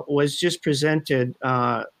trial was just presented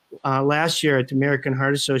last year at the American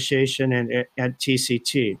Heart Association and at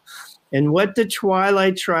TCT. And what the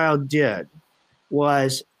Twilight trial did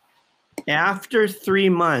was, after 3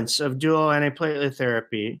 months of dual antiplatelet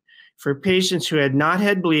therapy, for patients who had not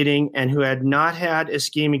had bleeding and who had not had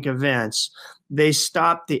ischemic events, they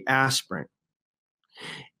stopped the aspirin.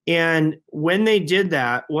 And when they did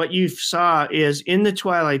that, what you saw is in the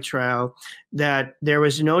Twilight trial that there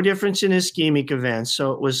was no difference in ischemic events,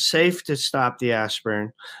 so it was safe to stop the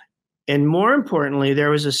aspirin. And more importantly, there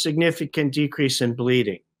was a significant decrease in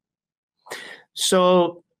bleeding.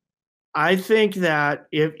 So I think that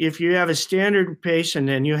if you have a standard patient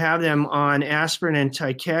and you have them on aspirin and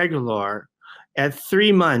ticagrelor, at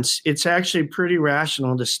 3 months, it's actually pretty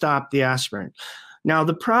rational to stop the aspirin. Now,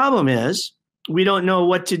 the problem is, we don't know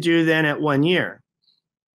what to do then at 1 year.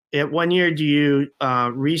 At 1 year, do you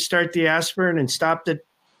restart the aspirin and stop the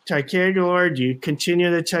ticagrelor? Do you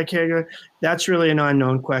continue the ticagrelor? That's really an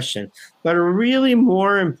unknown question. But a really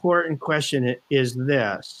more important question is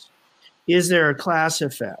this: is there a class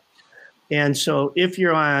effect? And so if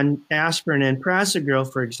you're on aspirin and prasugrel,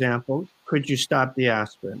 for example, could you stop the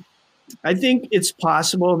aspirin? I think it's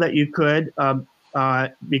possible that you could,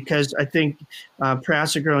 because I think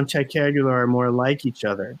prasugrel and ticagrelor are more like each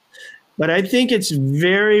other. But I think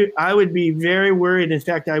I would be very worried. In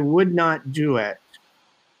fact, I would not do it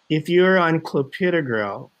if you're on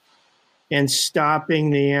clopidogrel and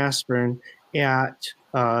stopping the aspirin at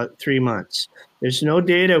 3 months. There's no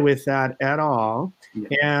data with that at all. Yeah.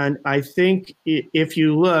 And I think if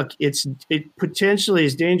you look, it potentially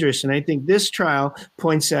is dangerous. And I think this trial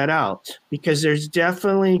points that out, because there's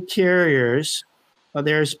definitely carriers.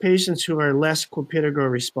 There's patients who are less clopidogrel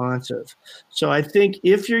responsive. So I think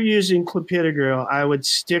if you're using clopidogrel, I would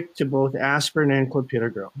stick to both aspirin and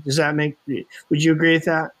clopidogrel. Would you agree with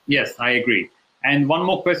that? Yes, I agree. And one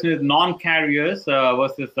more question is non-carriers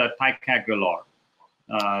versus ticagrelor,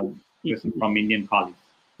 from Indian colleagues.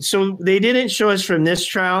 So they didn't show us from this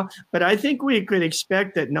trial, but I think we could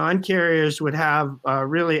expect that non-carriers would have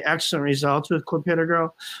really excellent results with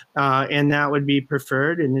clopidogrel, and that would be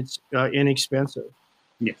preferred, and it's inexpensive.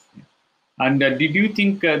 Yes. And did you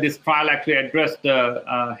think this trial actually addressed the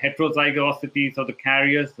heterozygosities of the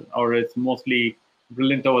carriers, or it's mostly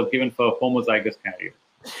Brilinta was given for homozygous carriers?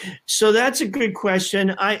 So that's a good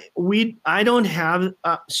question. I don't have,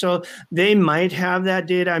 so they might have that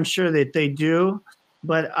data. I'm sure that they do.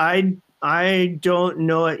 But I I don't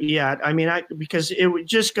know it yet. I mean, because it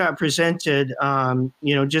just got presented,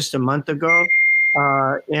 just a month ago.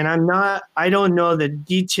 And I don't know the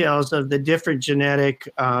details of the different genetic,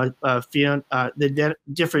 different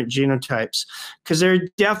genotypes, because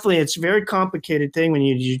it's a very complicated thing when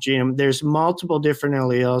you do genome. There's multiple different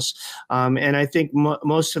alleles, and I think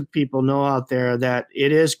most of people know out there that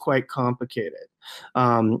it is quite complicated.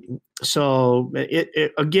 So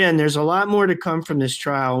again, there's a lot more to come from this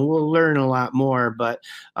trial, and we'll learn a lot more. But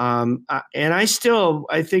and I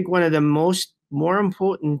think one of the more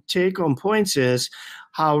important take-home points is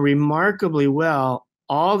how remarkably well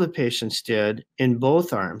all the patients did in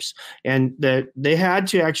both arms, and that they had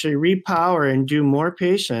to actually repower and do more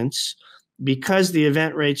patients because the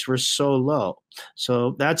event rates were so low.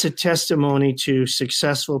 So that's a testimony to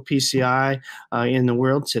successful PCI in the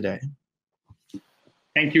world today.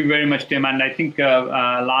 Thank you very much, Tim. And I think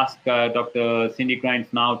I'll ask Dr. Cindy Grimes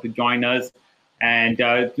now to join us. And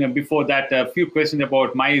before that, a few questions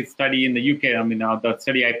about my study in the UK. I mean, the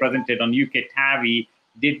study I presented on UK-TAVI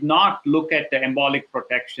did not look at the embolic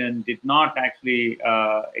protection, did not actually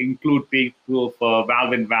include people for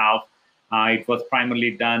valve-in-valve. It was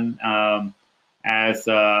primarily done as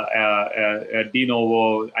a de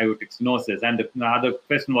novo aortic stenosis. And the other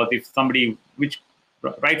question was if somebody, which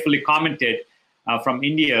rightfully commented, from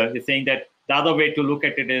India, is saying that the other way to look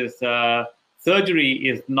at it is surgery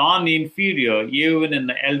is non-inferior even in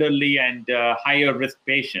the elderly and higher risk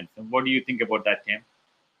patients. And what do you think about that, Tim?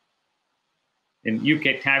 In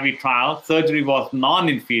UK-TAVI trial, surgery was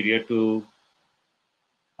non-inferior to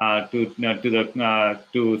TAVI.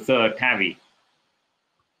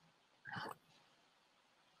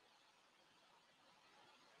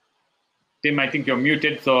 Tim, I think you're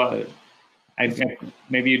muted, so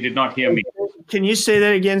maybe you did not hear me. Can you say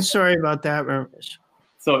that again? Sorry about that.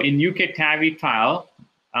 So in UK-TAVI trial,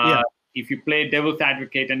 if you play devil's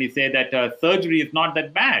advocate and you say that surgery is not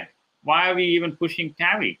that bad, why are we even pushing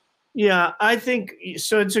TAVI? Yeah, I think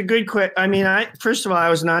so. It's a good question. I mean, first of all, I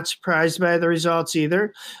was not surprised by the results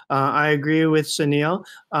either. I agree with Sunil,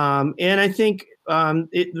 and I think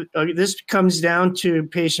this comes down to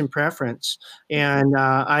patient preference, and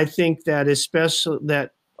I think that especially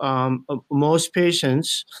that most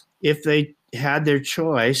patients, if they had their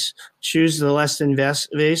choice, choose the less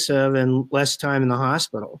invasive and less time in the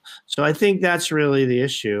hospital. So I think that's really the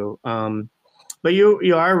issue. But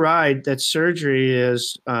you are right that surgery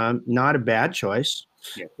is not a bad choice.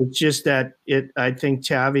 Yeah. It's just that I think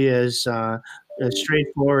TAVI is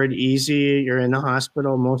straightforward, easy. You're in the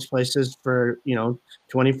hospital most places for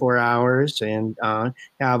 24 hours and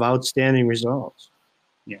have outstanding results.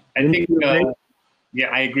 Yeah, I think. Yeah,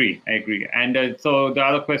 I agree. And so the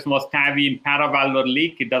other question was TAVI in paravalvular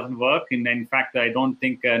leak. It doesn't work. And in fact, I don't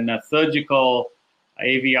think a surgical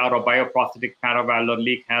AVR or bioprosthetic paravalvular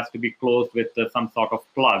leak has to be closed with some sort of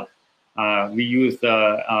plug. We use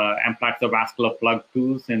Amplaxer vascular plug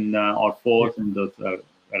 2s or 4s in those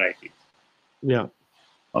varieties. Yeah.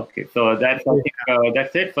 Okay, so that's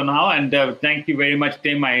it for now. And thank you very much,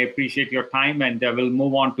 Tim. I appreciate your time. And we'll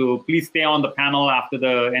move on to, please stay on the panel after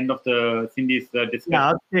the end of Cindy's discussion. Yeah,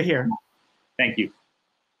 I'll stay here. Thank you.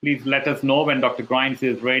 Please let us know when Dr. Grimes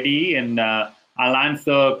is ready. And I'll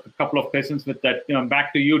answer a couple of questions with that.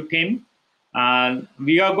 Back to you, Tim.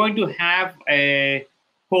 We are going to have a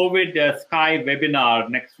COVID SCAI webinar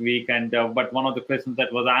next week. And but one of the questions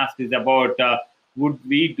that was asked is about would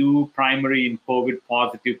we do primary in COVID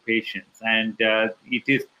positive patients? And it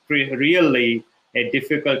is really a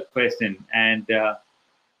difficult question. And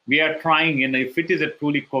we are trying, if it is a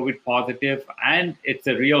truly COVID positive and it's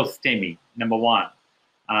a real STEMI, number one.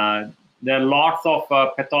 There are lots of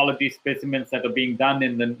pathology specimens that are being done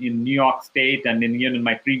in New York State and in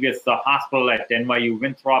my previous hospital at NYU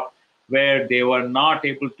Winthrop, where they were not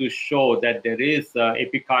able to show that there is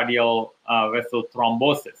epicardial vessel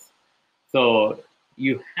thrombosis. So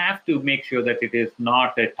you have to make sure that it is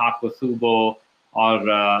not a Takotsubo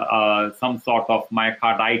or some sort of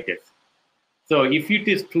myocarditis. So if it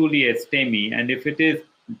is truly a STEMI and if it is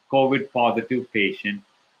COVID positive patient,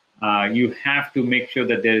 you have to make sure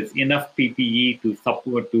that there is enough PPE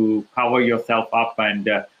to cover yourself up. And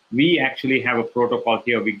we actually have a protocol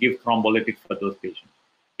here. We give thrombolytics for those patients.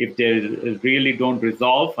 If they really don't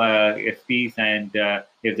resolve STs and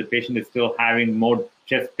if the patient is still having more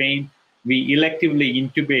chest pain, we electively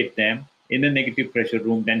intubate them in a negative pressure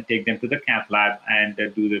room, then take them to the cath lab and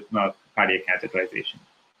do the cardiac catheterization.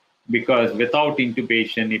 Because without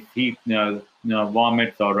intubation, if he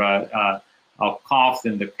vomits or coughs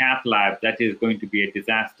in the cath lab, that is going to be a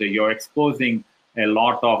disaster. You're exposing a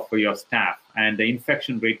lot of your staff, and the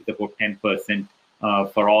infection rate is about 10%.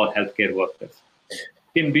 for all healthcare workers.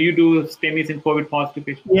 Tim, do you do STEMIs in COVID positive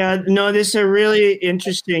patients? Yeah, no, this is a really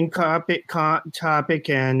interesting topic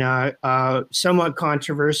and somewhat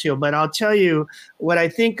controversial, but I'll tell you what I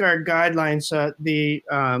think our guidelines, the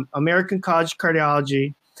American College of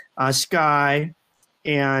Cardiology, SCAI,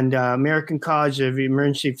 and American College of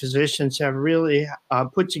Emergency Physicians have really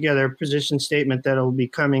put together a position statement that will be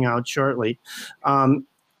coming out shortly.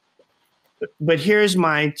 But here's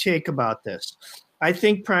my take about this. I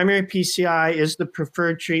think primary PCI is the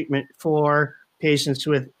preferred treatment for patients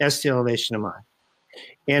with ST elevation MI.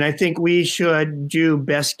 And I think we should do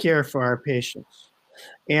best care for our patients.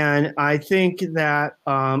 And I think that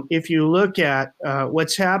if you look at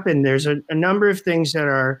what's happened, there's a number of things that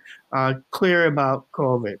are clear about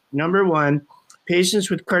COVID. Number one,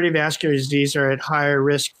 patients with cardiovascular disease are at higher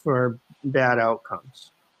risk for bad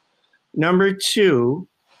outcomes. Number two,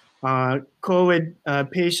 COVID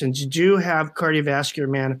patients do have cardiovascular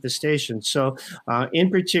manifestations. So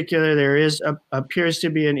in particular, there appears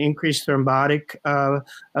to be an increased thrombotic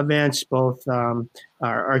events, both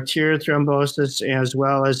arterial thrombosis as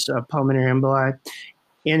well as pulmonary emboli.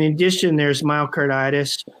 In addition, there's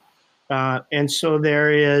myocarditis. And so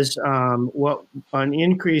there is an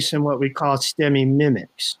increase in what we call STEMI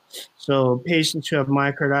mimics. So patients who have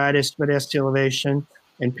myocarditis but ST elevation,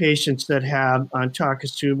 and patients that have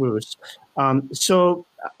Takotsubo's. So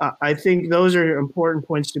I think those are important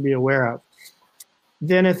points to be aware of.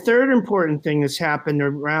 Then a third important thing that's happened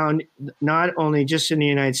around, not only just in the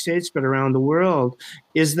United States, but around the world,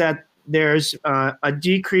 is that there's a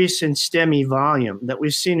decrease in STEMI volume, that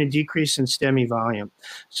we've seen a decrease in STEMI volume.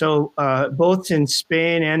 So both in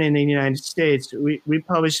Spain and in the United States, we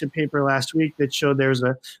published a paper last week that showed there's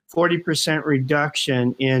a 40%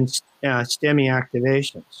 reduction in STEMI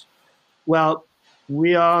activations. Well,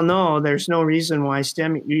 we all know there's no reason why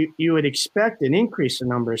STEMI, you would expect an increase in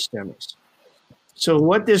number of STEMIs. So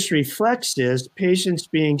what this reflects is patients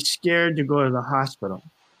being scared to go to the hospital.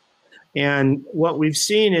 And what we've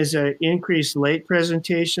seen is an increased late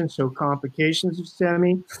presentation, so complications of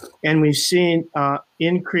STEMI, and we've seen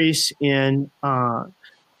increase in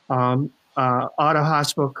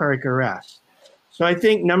out-of-hospital cardiac arrest. So I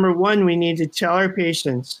think, number one, we need to tell our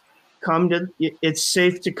patients, it's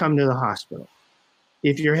safe to come to the hospital.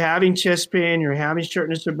 If you're having chest pain, you're having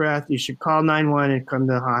shortness of breath, you should call 911 and come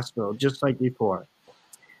to the hospital, just like before.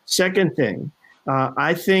 Second thing,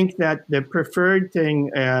 I think that the preferred thing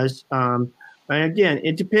is, again,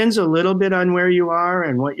 it depends a little bit on where you are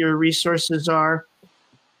and what your resources are.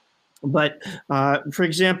 But for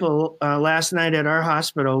example, last night at our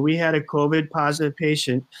hospital, we had a COVID positive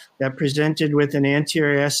patient that presented with an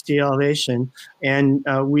anterior ST elevation, and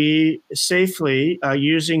we safely,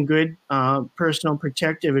 using good personal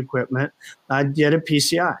protective equipment, did a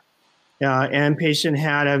PCI. And patient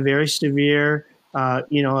had a very severe a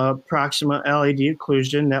proximal LAD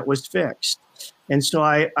occlusion that was fixed. And so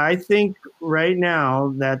I think right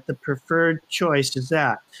now that the preferred choice is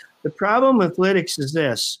that. The problem with lytics is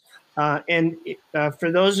this, and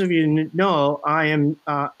for those of you who know, I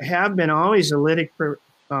have been always a lytic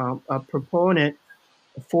proponent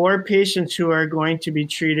for patients who are going to be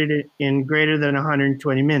treated in greater than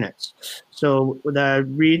 120 minutes. So the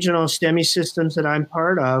regional STEMI systems that I'm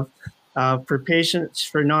part of, for patients,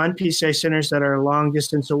 for non-PCI centers that are a long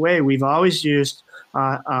distance away, we've always used,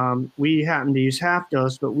 we happen to use half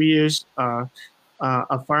dose, but we use a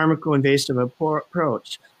pharmacoinvasive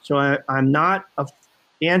approach. So I'm not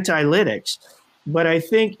anti-lytics, but I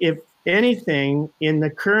think if anything, in the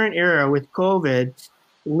current era with COVID,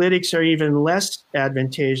 lytics are even less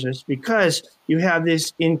advantageous because you have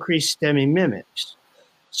this increased STEMI mimics.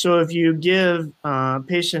 So if you give a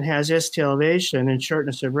patient has ST elevation and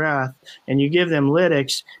shortness of breath, and you give them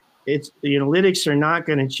lytics, lytics are not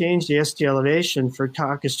going to change the ST elevation for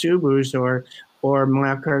Takotsubo's or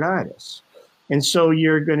myocarditis. And so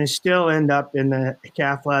you're going to still end up in the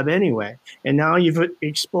cath lab anyway. And now you've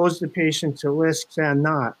exposed the patient to risks and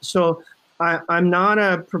not. So I'm not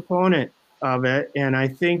a proponent of it. And I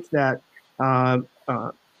think that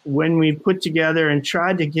when we put together and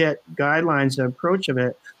tried to get guidelines and approach of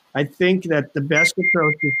it, I think that the best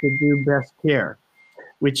approach is to do best care,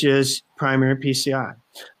 which is primary PCI,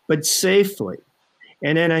 but safely.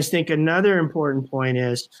 And then I think another important point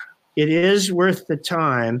is it is worth the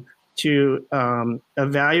time to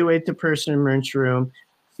evaluate the person in the emergency room,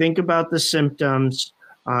 think about the symptoms.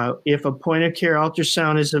 If a point of care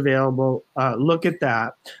ultrasound is available, look at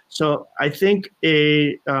that. So I think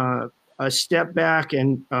a step back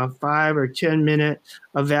and a 5 or 10 minute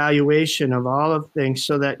evaluation of all of things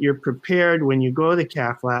so that you're prepared when you go to the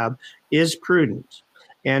cath lab is prudent.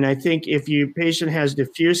 And I think if your patient has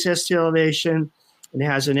diffuse ST elevation and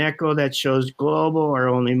has an echo that shows global or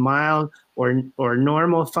only mild or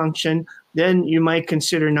normal function, then you might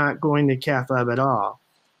consider not going to cath lab at all,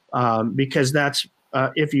 because that's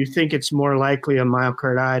if you think it's more likely a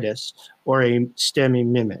myocarditis or a STEMI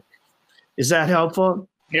mimic. Is that helpful?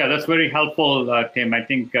 Yeah, that's very helpful, Tim. I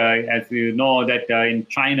think, as you know, that in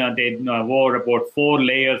China, they wore about 4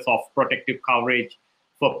 layers of protective coverage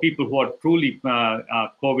for people who are truly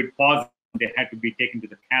COVID positive. They had to be taken to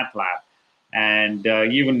the cath lab. And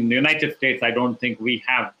even in the United States, I don't think we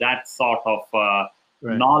have that sort of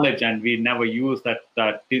knowledge, and we never use that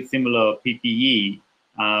similar PPE.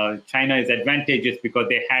 China is advantageous because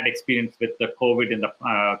they had experience with the COVID and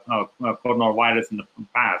the coronavirus in the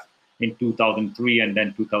past, in 2003 and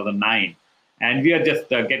then 2009. And we are just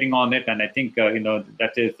getting on it. And I think,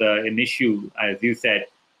 that is an issue, as you said.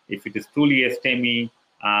 If it is truly a STEMI,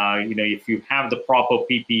 if you have the proper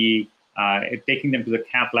PPE, taking them to the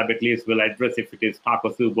cath lab at least will address if it is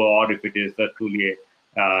Takotsubo or if it is truly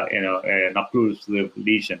an occlusive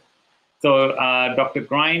lesion. So, Dr.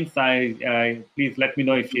 Grimes, please let me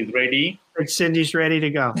know if she's ready. Cindy's ready to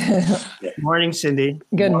go. Good morning, Cindy.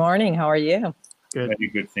 Good morning. How are you? Good. Very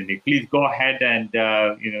good, Cindy. Please go ahead and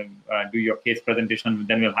do your case presentation.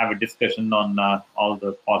 Then we'll have a discussion on all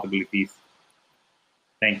the possibilities.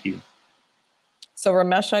 Thank you. So,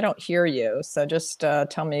 Ramesh, I don't hear you. So just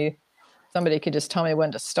tell me, somebody could just tell me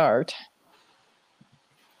when to start.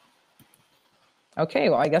 Okay,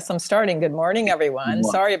 well, I guess I'm starting. Good morning, everyone.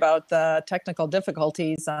 Sorry about the technical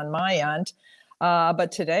difficulties on my end.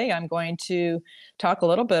 But today I'm going to talk a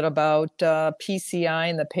little bit about PCI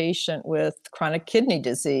in the patient with chronic kidney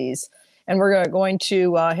disease. And we're going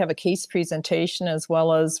to have a case presentation as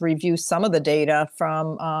well as review some of the data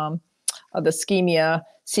from the ischemia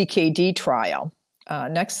CKD trial.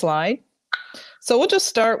 Next slide. So we'll just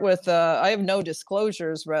start with, I have no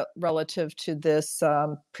disclosures relative to this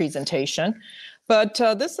presentation. But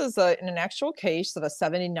this is an actual case of a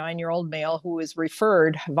 79-year-old male who is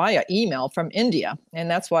referred via email from India.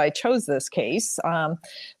 And that's why I chose this case.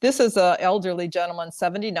 This is an elderly gentleman,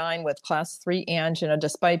 79, with class 3 angina,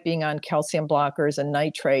 despite being on calcium blockers and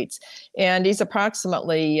nitrates. And he's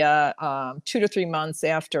approximately 2 to 3 months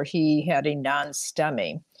after he had a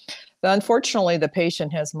non-STEMI. Unfortunately, the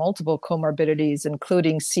patient has multiple comorbidities,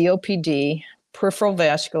 including COPD, peripheral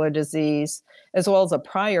vascular disease, as well as a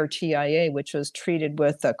prior TIA, which was treated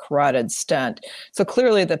with a carotid stent. So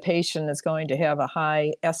clearly the patient is going to have a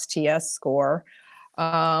high STS score.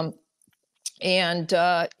 And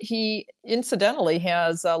he incidentally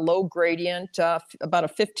has a low gradient, about a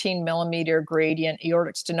 15 millimeter gradient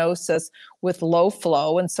aortic stenosis with low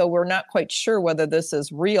flow. And so we're not quite sure whether this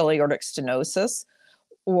is real aortic stenosis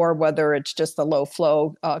or whether it's just the low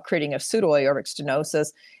flow creating a pseudo-aortic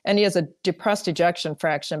stenosis. And he has a depressed ejection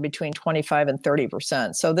fraction between 25 and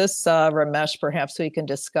 30%. So this, Ramesh, perhaps we can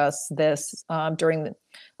discuss this during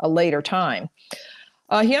a later time.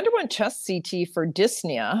 He underwent chest CT for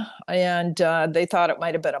dyspnea, and they thought it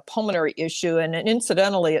might have been a pulmonary issue. And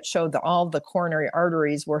incidentally, it showed that all the coronary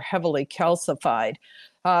arteries were heavily calcified.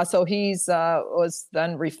 So he's was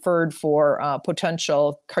then referred for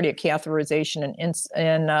potential cardiac catheterization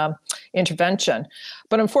and intervention.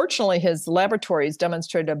 But unfortunately, his laboratories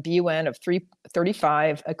demonstrated a BUN of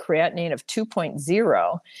 335, a creatinine of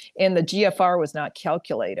 2.0, and the GFR was not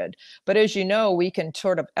calculated. But as you know, we can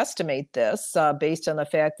sort of estimate this based on the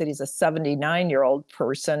fact that he's a 79-year-old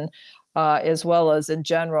person, as well as in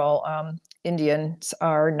general, Indians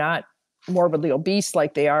are not morbidly obese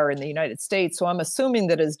like they are in the United States. So I'm assuming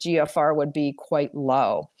that his GFR would be quite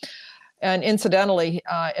low. And incidentally,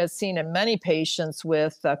 as seen in many patients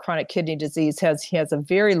with chronic kidney disease, he has a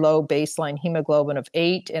very low baseline hemoglobin of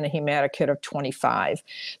 8 and a hematocrit of 25.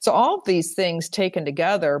 So all of these things taken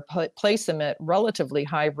together place him at relatively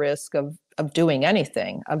high risk of doing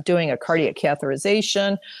anything, of doing a cardiac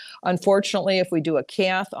catheterization. Unfortunately, if we do a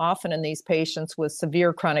cath, often in these patients with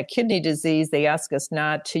severe chronic kidney disease, they ask us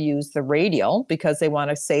not to use the radial because they want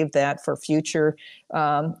to save that for future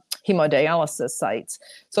hemodialysis sites.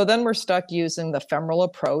 So then we're stuck using the femoral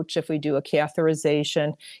approach if we do a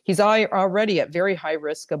catheterization. He's already at very high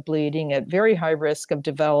risk of bleeding, at very high risk of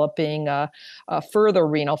developing a further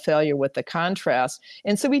renal failure with the contrast.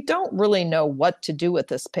 And so we don't really know what to do with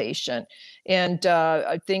this patient. And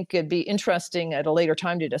I think it'd be interesting at a later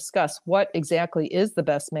time to discuss what exactly is the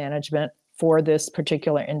best management for this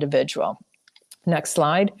particular individual. Next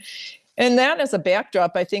slide. And that as a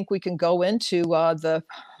backdrop, I think we can go into the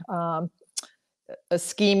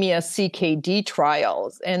ischemia CKD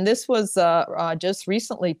trials. And this was just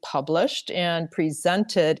recently published and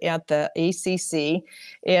presented at the ACC.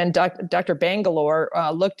 And Dr. Bangalore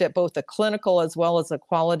looked at both the clinical as well as the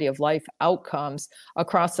quality of life outcomes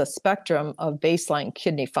across a spectrum of baseline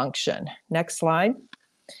kidney function. Next slide.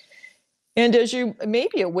 And as you may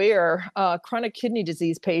be aware, chronic kidney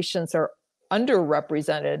disease patients are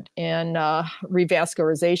underrepresented in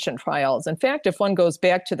revascularization trials. In fact, if one goes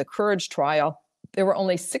back to the COURAGE trial, there were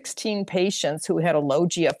only 16 patients who had a low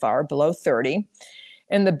GFR below 30.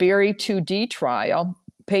 In the Berry 2D trial,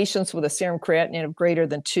 patients with a serum creatinine of greater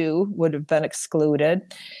than 2 would have been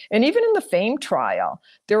excluded. And even in the FAME trial,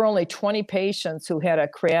 there were only 20 patients who had a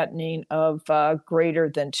creatinine of greater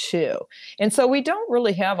than 2. And so we don't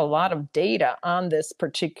really have a lot of data on this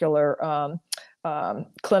particular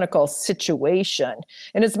clinical situation.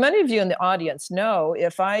 And as many of you in the audience know,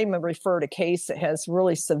 if I refer to a case that has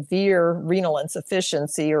really severe renal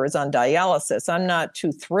insufficiency or is on dialysis, I'm not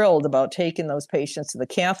too thrilled about taking those patients to the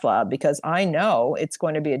cath lab because I know it's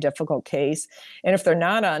going to be a difficult case. And if they're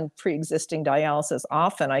not on pre-existing dialysis,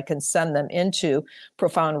 often I can send them into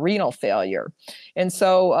profound renal failure. And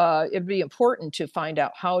so it'd be important to find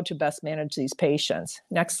out how to best manage these patients.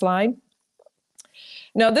 Next slide.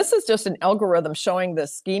 Now, this is just an algorithm showing the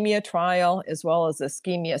ischemia trial as well as the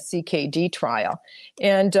ischemia CKD trial.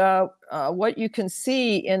 And what you can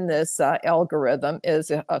see in this algorithm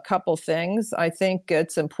is a couple things. I think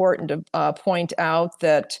it's important to point out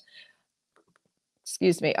that,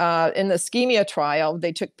 in the ischemia trial,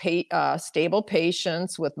 they took stable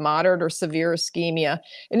patients with moderate or severe ischemia.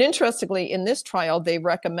 And interestingly, in this trial, they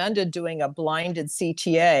recommended doing a blinded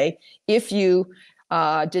CTA if you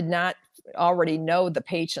did not already know the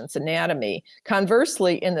patient's anatomy.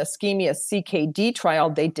 Conversely, in the ischemia CKD trial,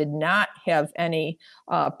 they did not have any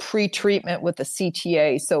pre-treatment with the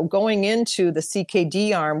CTA. So going into the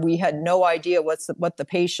CKD arm, we had no idea what the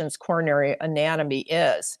patient's coronary anatomy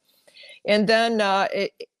is. And then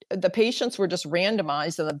the patients were just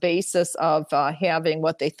randomized on the basis of having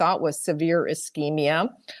what they thought was severe ischemia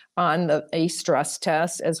on a stress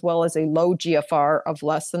test, as well as a low GFR of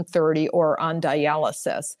less than 30 or on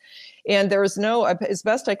dialysis. And there was no, as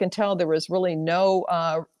best I can tell, there was really no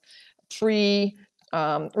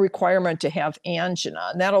requirement to have angina,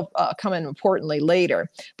 and that'll come in importantly later.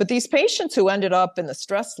 But these patients who ended up in the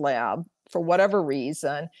stress lab for whatever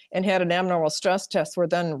reason and had an abnormal stress test were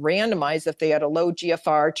then randomized if they had a low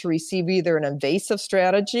GFR to receive either an invasive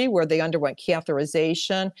strategy where they underwent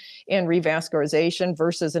catheterization and revascularization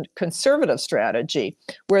versus a conservative strategy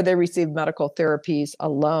where they received medical therapies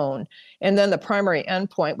alone. And then the primary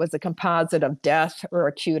endpoint was a composite of death or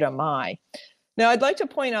acute MI. Now, I'd like to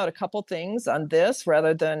point out a couple things on this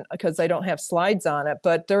rather than, because I don't have slides on it,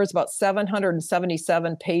 but there was about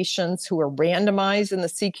 777 patients who were randomized in the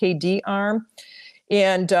CKD arm.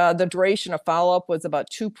 And the duration of follow-up was about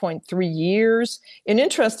 2.3 years. And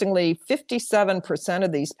interestingly, 57%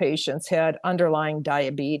 of these patients had underlying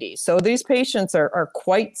diabetes. So these patients are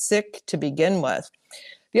quite sick to begin with.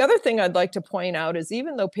 The other thing I'd like to point out is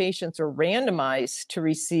even though patients are randomized to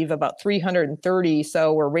receive about 330,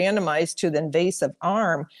 so were randomized to the invasive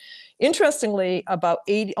arm, interestingly, about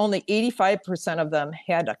only 85% of them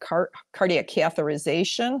had a cardiac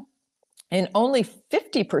catheterization, and only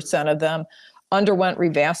 50% of them underwent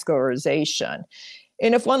revascularization.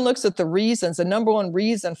 And if one looks at the reasons, the number one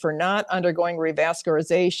reason for not undergoing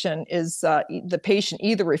revascularization is the patient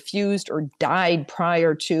either refused or died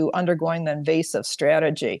prior to undergoing the invasive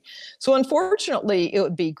strategy. So unfortunately, it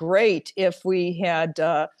would be great if we had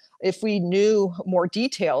if we knew more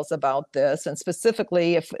details about this, and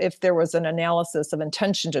specifically if there was an analysis of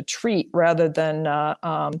intention to treat rather than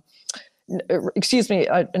an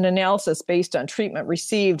analysis based on treatment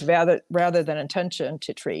received rather than intention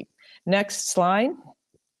to treat. Next slide.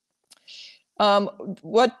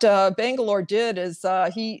 What Bangalore did is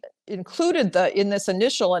he included in this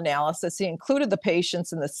initial analysis, he included the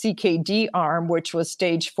patients in the CKD arm, which was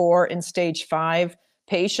stage 4 and stage 5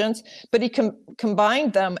 patients, but he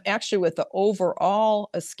combined them actually with the overall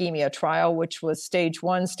ischemia trial, which was stage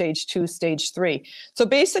 1, stage 2, stage 3. So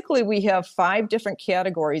basically we have 5 different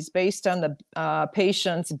categories based on the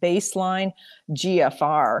patient's baseline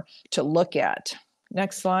GFR to look at.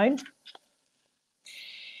 Next slide.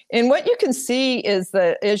 And what you can see is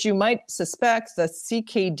that, as you might suspect, the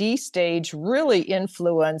CKD stage really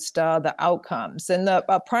influenced the outcomes. And the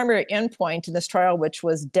primary endpoint in this trial, which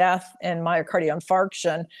was death and myocardial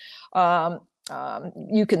infarction,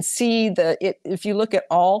 You can see that if you look at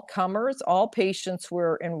all comers, all patients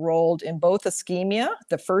were enrolled in both ischemia,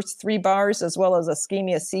 the first 3 bars, as well as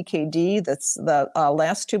ischemia CKD, that's the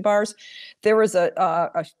last 2 bars. There was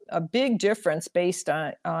a big difference based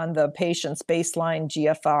on the patient's baseline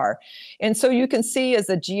GFR. And so you can see as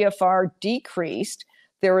the GFR decreased,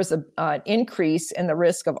 there was an increase in the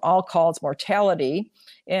risk of all-cause mortality.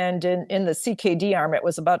 And in the CKD arm, it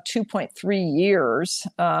was about 2.3 years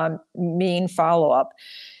mean follow-up.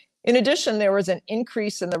 In addition, there was an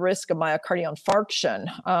increase in the risk of myocardial infarction.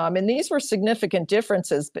 And these were significant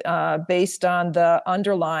differences based on the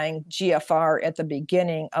underlying GFR at the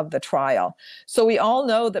beginning of the trial. So we all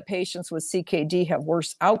know that patients with CKD have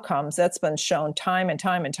worse outcomes. That's been shown time and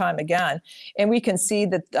time and time again. And we can see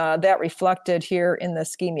that that reflected here in the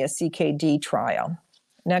ischemia CKD trial.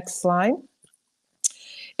 Next slide.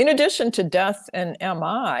 In addition to death and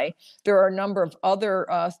MI, there are a number of other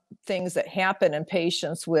things that happen in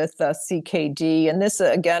patients with CKD. And this,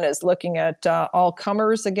 again, is looking at all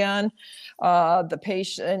comers again, the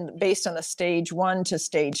patient based on the stage 1 to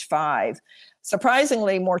stage 5.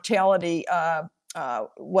 Surprisingly, mortality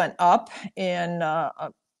went up in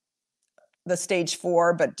the stage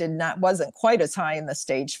 4, but wasn't quite as high in the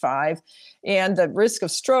stage 5. And the risk of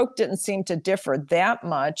stroke didn't seem to differ that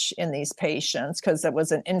much in these patients because it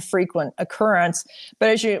was an infrequent occurrence. But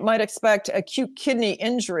as you might expect, acute kidney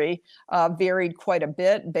injury varied quite a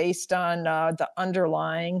bit based on the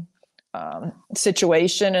underlying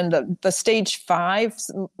situation. And the stage 5,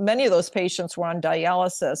 many of those patients were on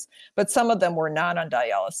dialysis, but some of them were not on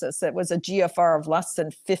dialysis. It was a GFR of less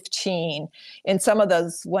than 15, and some of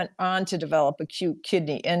those went on to develop acute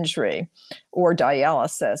kidney injury or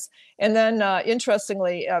dialysis. And then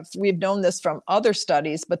interestingly, we've known this from other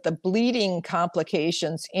studies, but the bleeding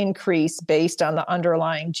complications increase based on the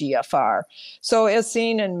underlying GFR. So as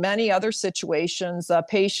seen in many other situations,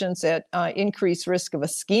 patients at increased risk of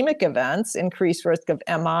ischemic events, increased risk of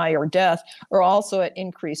MI or death, are also at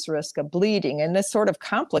increased risk of bleeding. And this sort of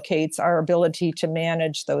complicates our ability to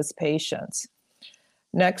manage those patients.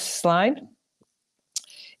 Next slide.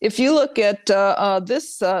 If you look at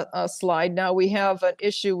this slide, now we have an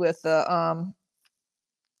issue with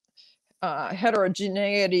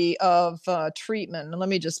heterogeneity of treatment. And let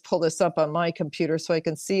me just pull this up on my computer so I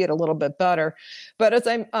can see it a little bit better. But as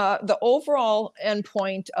the overall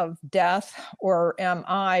endpoint of death or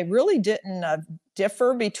MI really didn't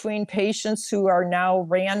differ between patients who are now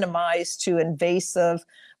randomized to invasive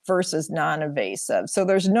versus non-invasive. So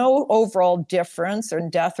there's no overall difference in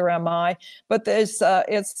death or MI, but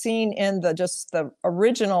it's seen in the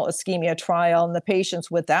original ischemia trial in the patients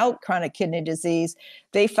without chronic kidney disease.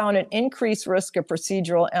 They found an increased risk of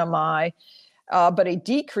procedural MI, but a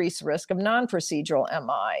decreased risk of non-procedural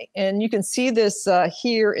MI. And you can see this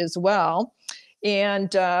here as well. And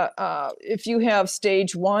if you have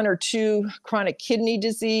stage 1 or 2 chronic kidney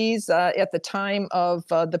disease, at the time of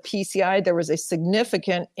the PCI, there was a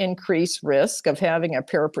significant increased risk of having a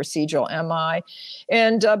paraprocedural MI.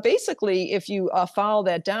 And basically, if you follow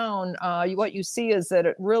that down, what you see is that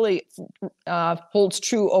it really holds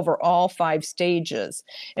true over all 5 stages.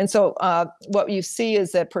 And so what you see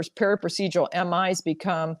is that paraprocedural MIs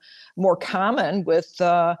become more common with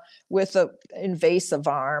the invasive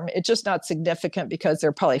arm. It's just not significant because there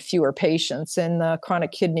are probably fewer patients in the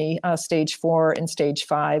chronic kidney stage 4 and stage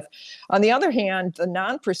 5. On the other hand, the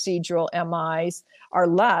non-procedural MIs are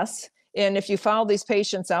less. And if you follow these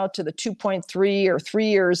patients out to the 2.3 or 3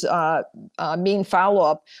 years mean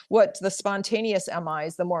follow-up, what the spontaneous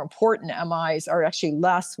MIs, the more important MIs, are actually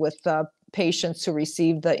less with patients who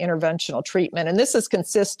receive the interventional treatment. And this is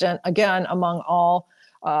consistent, again, among all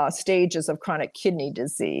stages of chronic kidney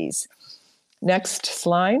disease. Next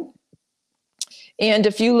slide. And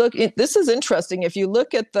if you look, this is interesting. If you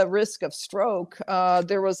look at the risk of stroke,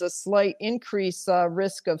 there was a slight increase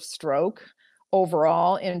risk of stroke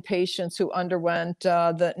overall in patients who underwent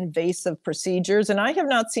the invasive procedures. And I have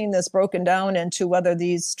not seen this broken down into whether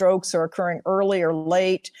these strokes are occurring early or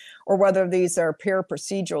late, or whether these are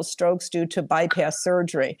paraprocedural strokes due to bypass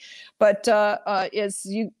surgery. But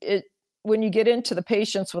when you get into the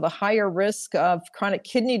patients with a higher risk of chronic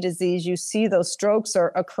kidney disease, you see those strokes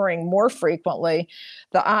are occurring more frequently.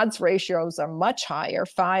 The odds ratios are much higher,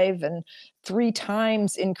 5 and 3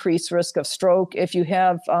 times increased risk of stroke if you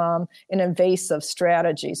have an invasive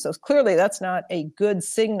strategy. So clearly that's not a good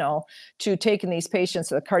signal to taking these patients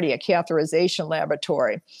to the cardiac catheterization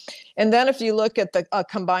laboratory. And then if you look at the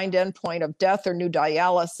combined endpoint of death or new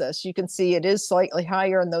dialysis, you can see it is slightly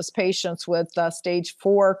higher in those patients with stage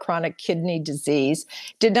 4 chronic kidney disease.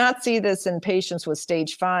 Did not see this in patients with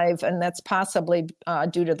stage 5, and that's possibly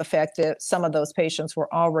due to the fact that some of those patients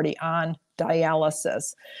were already on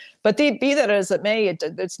dialysis. But be that as it may,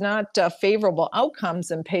 it's not favorable outcomes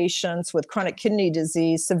in patients with chronic kidney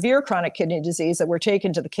disease, severe chronic kidney disease, that were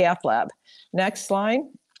taken to the cath lab. Next slide.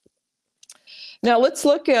 Now let's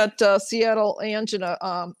look at Seattle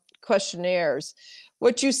Angina questionnaires.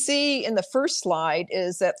 What you see in the first slide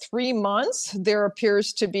is that 3 months, there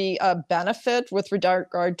appears to be a benefit with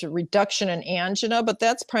regard to reduction in angina, but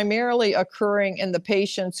that's primarily occurring in the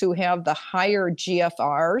patients who have the higher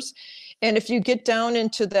GFRs. And if you get down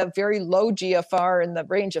into that very low GFR in the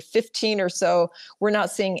range of 15 or so, we're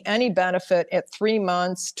not seeing any benefit at 3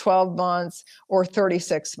 months, 12 months, or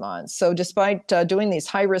 36 months. So despite doing these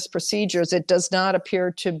high-risk procedures, it does not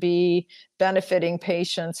appear to be benefiting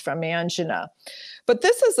patients from angina. But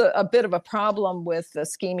this is a bit of a problem with the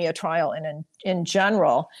ischemia trial in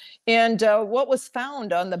general. And what was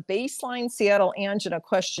found on the baseline Seattle Angina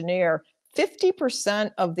questionnaire,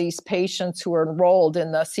 50% of these patients who were enrolled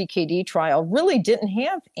in the CKD trial really didn't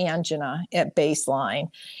have angina at baseline.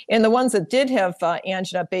 And the ones that did have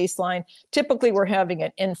angina at baseline typically were having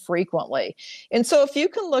it infrequently. And so if you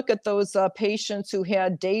can look at those patients who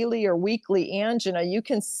had daily or weekly angina, you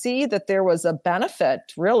can see that there was a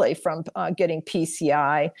benefit really from getting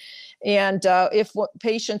PCI. And if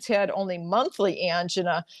patients had only monthly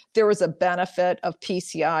angina, there was a benefit of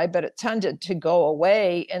PCI, but it tended to go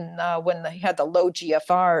away when they had the low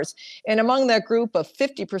GFRs. And among that group of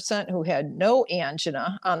 50% who had no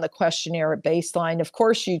angina on the questionnaire at baseline, of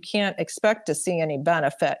course, you can't expect to see any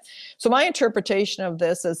benefit. So my interpretation of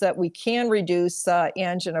this is that we can reduce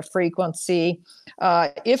angina frequency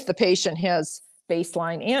if the patient has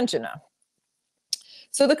baseline angina.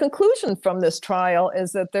 So the conclusion from this trial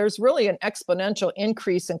is that there's really an exponential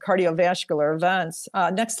increase in cardiovascular events.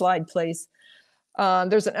 Next slide, please.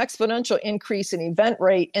 There's an exponential increase in event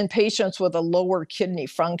rate in patients with a lower kidney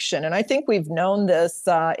function. And I think we've known this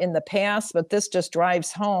in the past, but this just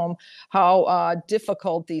drives home how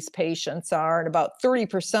difficult these patients are. And about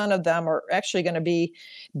 30% of them are actually going to be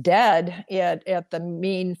dead at the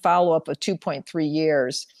mean follow-up of 2.3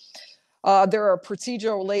 years. There are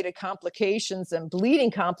procedural-related complications and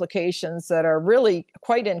bleeding complications that are really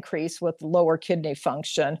quite increased with lower kidney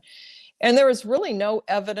function. And there is really no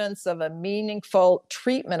evidence of a meaningful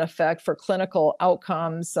treatment effect for clinical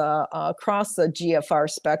outcomes across the GFR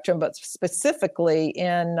spectrum, but specifically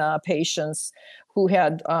in patients who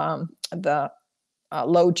had the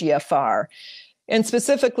low GFR. And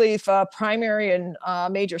specifically, if primary and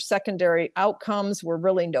major secondary outcomes were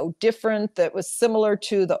really no different, that was similar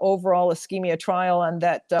to the overall ischemia trial, and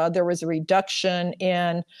that there was a reduction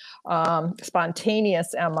in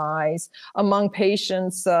spontaneous MIs among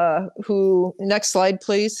patients who, next slide,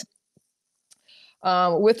 please.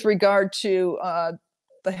 With regard to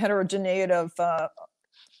the heterogeneity of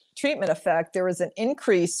treatment effect, there was an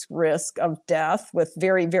increased risk of death with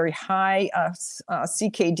very, very high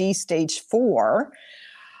CKD stage 4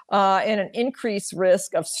 and an increased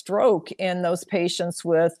risk of stroke in those patients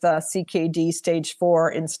with CKD stage 4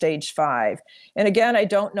 and stage 5. And again, I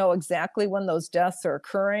don't know exactly when those deaths are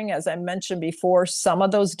occurring. As I mentioned before, some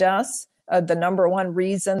of those deaths, the number one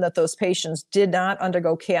reason that those patients did not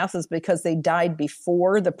undergo cath is because they died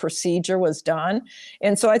before the procedure was done.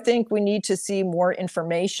 And so I think we need to see more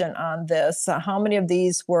information on this. How many of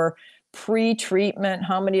these were pre-treatment?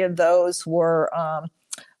 How many of those were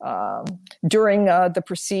during the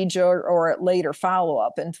procedure or at later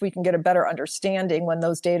follow-up? And we can get a better understanding when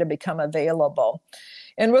those data become available.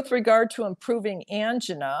 And with regard to improving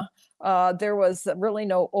angina, there was really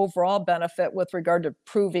no overall benefit with regard to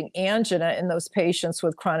improving angina in those patients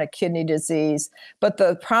with chronic kidney disease. But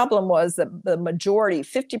the problem was that the majority,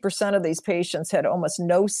 50% of these patients had almost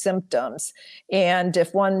no symptoms. And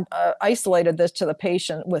if one isolated this to the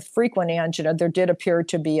patient with frequent angina, there did appear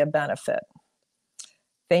to be a benefit.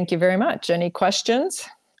 Thank you very much. Any questions?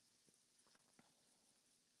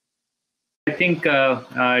 I think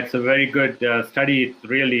it's a very good study. It's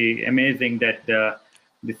really amazing that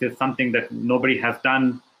this is something that nobody has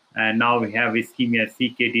done, and now we have ischemia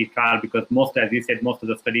CKD trial, because most, as you said, most of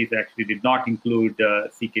the studies actually did not include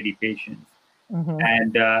CKD patients. Mm-hmm.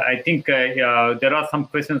 And I think there are some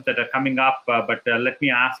questions that are coming up, but let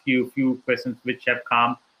me ask you a few questions which have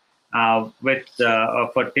come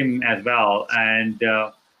for Tim as well. And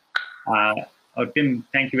Tim,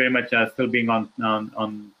 thank you very much for still being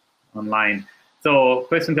online. So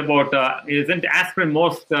questions about, isn't aspirin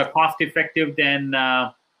most cost effective than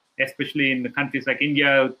especially in the countries like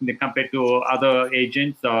India compared to other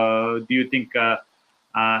agents? Do you think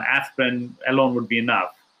aspirin alone would be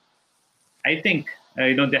enough? I think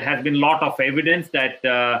there has been a lot of evidence that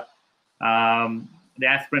the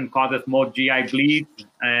aspirin causes more GI bleeds,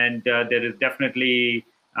 and there is definitely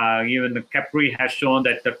even the Capri has shown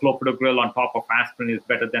that the clopidogrel on top of aspirin is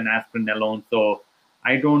better than aspirin alone. So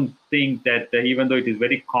I don't think that even though it is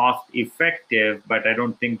very cost effective, but I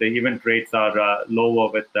don't think the event rates are lower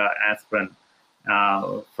with aspirin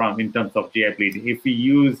in terms of GI bleeding. If we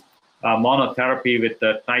use monotherapy with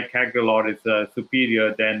the ticagrelor is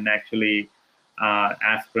superior than actually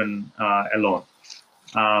aspirin alone.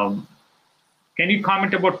 Can you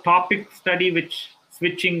comment about topic study which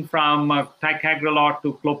switching from ticagrelor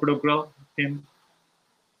to clopidogrel, Tim?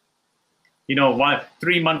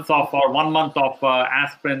 3 months off or 1 month of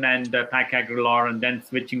aspirin and ticagrelor, and then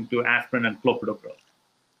switching to aspirin and clopidogrel.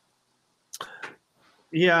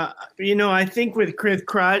 Yeah, I think with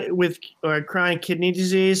chronic kidney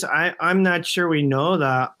disease, I'm not sure we know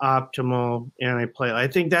the optimal antiplatelet. I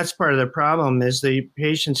think that's part of the problem is the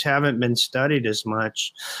patients haven't been studied as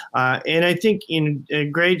much. And I think a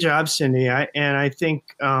great job, Cindy. I think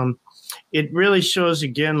it really shows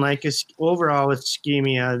again, like overall with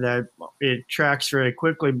ischemia, that it tracks very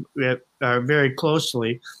quickly, very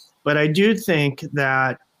closely. But I do think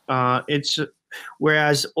that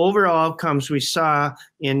whereas overall outcomes we saw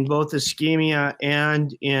in both ischemia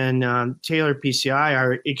and in Taylor PCI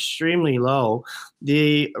are extremely low.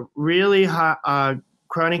 The really high,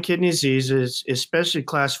 chronic kidney diseases, especially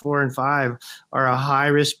class 4 and 5, are a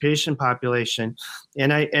high-risk patient population,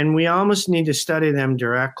 and we almost need to study them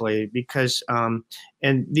directly because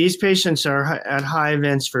and these patients are at high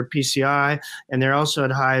events for PCI, and they're also at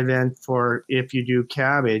high event for if you do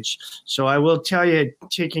CABG. So I will tell you,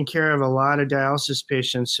 taking care of a lot of dialysis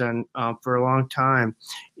patients and for a long time,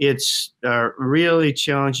 it's a really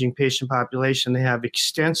challenging patient population. They have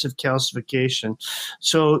extensive calcification,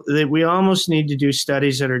 so that we almost need to do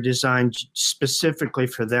studies that are designed specifically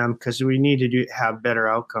for them because we need to have better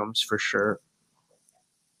outcomes for sure.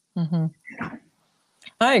 Mm-hmm.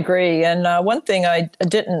 I agree. And one thing I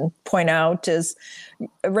didn't point out is,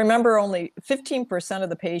 remember, only 15% of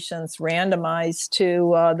the patients randomized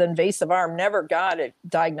to the invasive arm never got a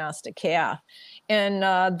diagnostic cath. And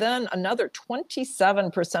then another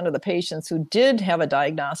 27% of the patients who did have a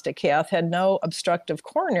diagnostic cath had no obstructive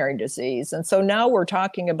coronary disease. And so now we're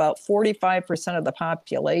talking about 45% of the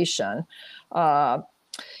population.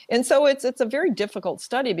 And so it's a very difficult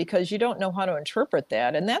study because you don't know how to interpret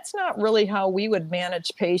that. And that's not really how we would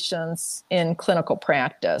manage patients in clinical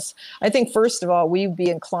practice. I think, first of all, we'd be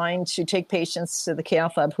inclined to take patients to the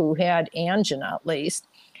cath lab who had angina, at least,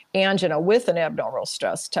 angina with an abnormal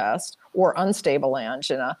stress test or unstable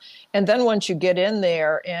angina. And then once you get in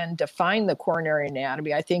there and define the coronary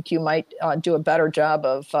anatomy, I think you might do a better job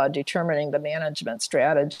of determining the management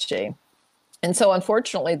strategy. And so,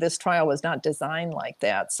 unfortunately, this trial was not designed like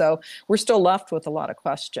that. So we're still left with a lot of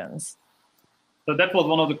questions. So that was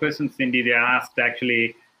one of the questions, Cindy, they asked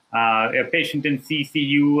actually. A patient in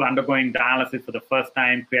CCU undergoing dialysis for the first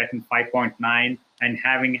time, creatinine 5.9, and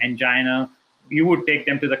having angina, you would take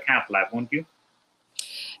them to the cath lab, won't you?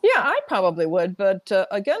 Yeah, I probably would. But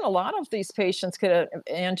again, a lot of these patients get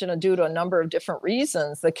angina due to a number of different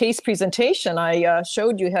reasons. The case presentation I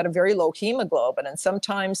showed you had a very low hemoglobin. And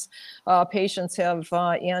sometimes patients have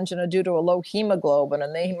angina due to a low hemoglobin,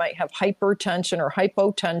 and they might have hypertension or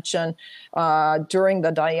hypotension during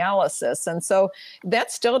the dialysis. And so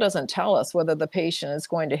that still doesn't tell us whether the patient is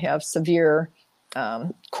going to have severe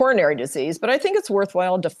coronary disease, but I think it's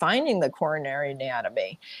worthwhile defining the coronary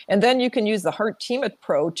anatomy. And then you can use the heart team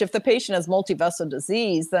approach. If the patient has multivessel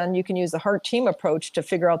disease, then you can use the heart team approach to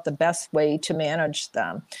figure out the best way to manage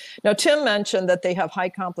them. Now, Tim mentioned that they have high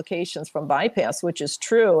complications from bypass, which is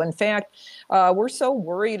true. In fact, we're so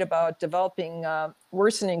worried about developing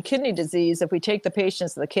worsening kidney disease if we take the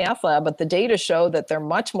patients to the cath lab, but the data show that they're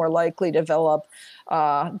much more likely to develop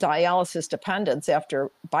dialysis dependence after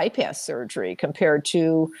bypass surgery compared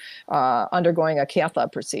to undergoing a cath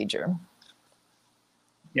lab procedure.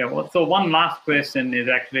 Yeah, well, so one last question is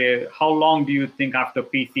actually, how long do you think after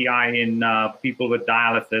PCI in people with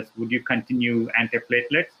dialysis would you continue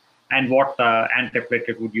antiplatelets, and what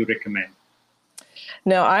antiplatelet would you recommend?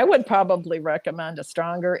 No, I would probably recommend a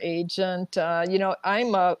stronger agent.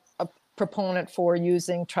 I'm a proponent for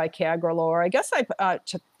using ticagrelor. I guess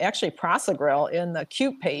actually prasugrel in the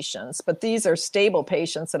acute patients, but these are stable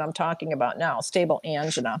patients that I'm talking about now, stable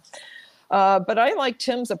angina. But I like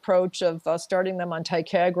Tim's approach of starting them on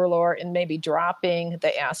ticagrelor and maybe dropping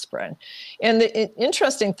the aspirin. And the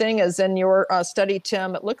interesting thing is in your study,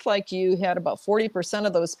 Tim, it looked like you had about 40%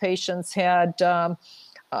 of those patients had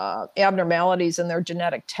abnormalities in their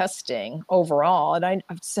genetic testing overall. And I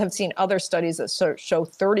have seen other studies that show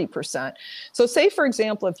 30%. So say, for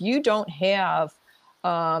example, if you don't have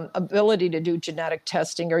ability to do genetic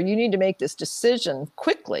testing, or you need to make this decision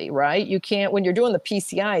quickly, right? You can't, when you're doing the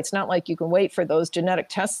PCI, it's not like you can wait for those genetic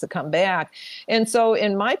tests to come back. And so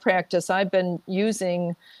in my practice, I've been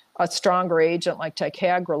using a stronger agent like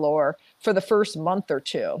ticagrelor for the first month or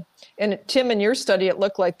two. And Tim, in your study, it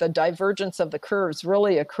looked like the divergence of the curves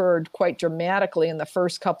really occurred quite dramatically in the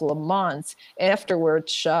first couple of months, after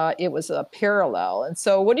which it was a parallel. And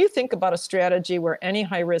so what do you think about a strategy where any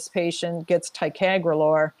high-risk patient gets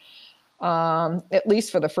ticagrelor, at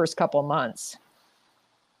least for the first couple of months?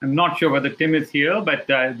 I'm not sure whether Tim is here, but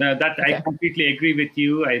Okay. I completely agree with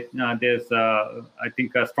you. There's, I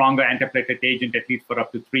think, a stronger antiplatelet agent at least for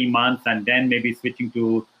up to 3 months, and then maybe switching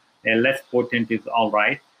to a less potent is all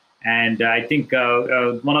right. And I think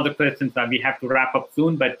one of the questions, we have to wrap up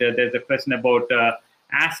soon, but there's a question about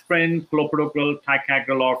aspirin, clopidogrel,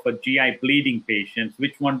 ticagrelor for GI bleeding patients.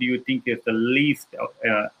 Which one do you think is the least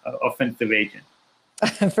offensive agent?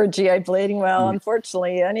 For GI bleeding, well,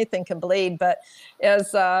 unfortunately, anything can bleed. But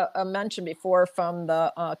as I mentioned before, from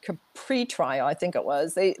the Capri trial, I think it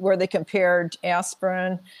was, where they compared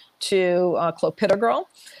aspirin to clopidogrel,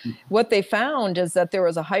 what they found is that there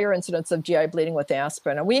was a higher incidence of GI bleeding with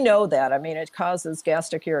aspirin. And we know that. I mean, it causes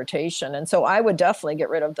gastric irritation. And so I would definitely get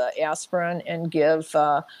rid of the aspirin and give,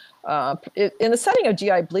 in the setting of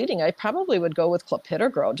GI bleeding, I probably would go with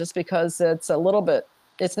clopidogrel, just because it's a little bit,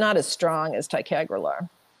 it's not as strong as ticagrelor.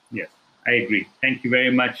 Yes, I agree. Thank you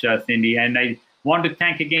very much, Cindy. And I want to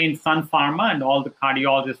thank again Sun Pharma and all the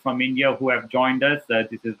cardiologists from India who have joined us.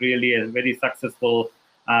 This is really a very successful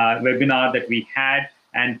webinar that we had.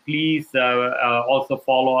 And please also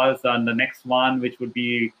follow us on the next one, which would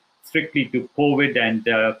be strictly to COVID and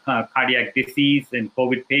cardiac disease in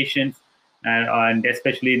COVID patients. And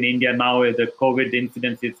especially in India now, the COVID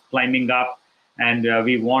incidence is climbing up. And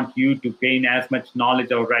we want you to gain as much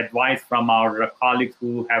knowledge or advice from our colleagues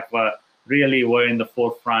who have really were in the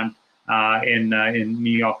forefront in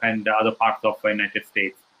New York and other parts of the United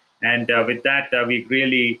States. And with that, we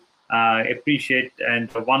really appreciate. And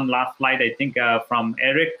one last slide, I think, from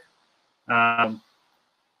Eric. Are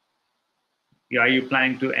you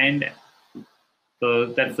planning to end? So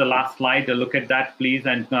that's the last slide. Look at that, please,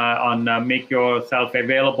 and make yourself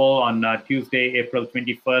available on Tuesday, April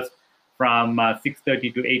 21st. From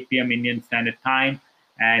 6:30 to 8 p.m. Indian Standard Time.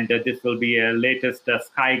 And this will be a latest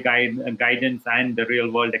SCAI guidance and the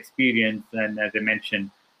real world experience, and as I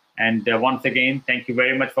mentioned. And once again, thank you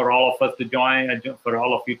very much for all of us to join, for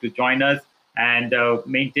all of you to join us, and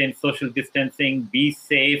maintain social distancing, be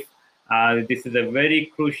safe. This is a very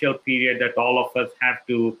crucial period that all of us have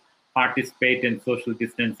to participate in social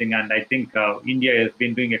distancing. And I think India has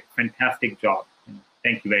been doing a fantastic job.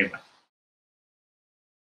 Thank you very much.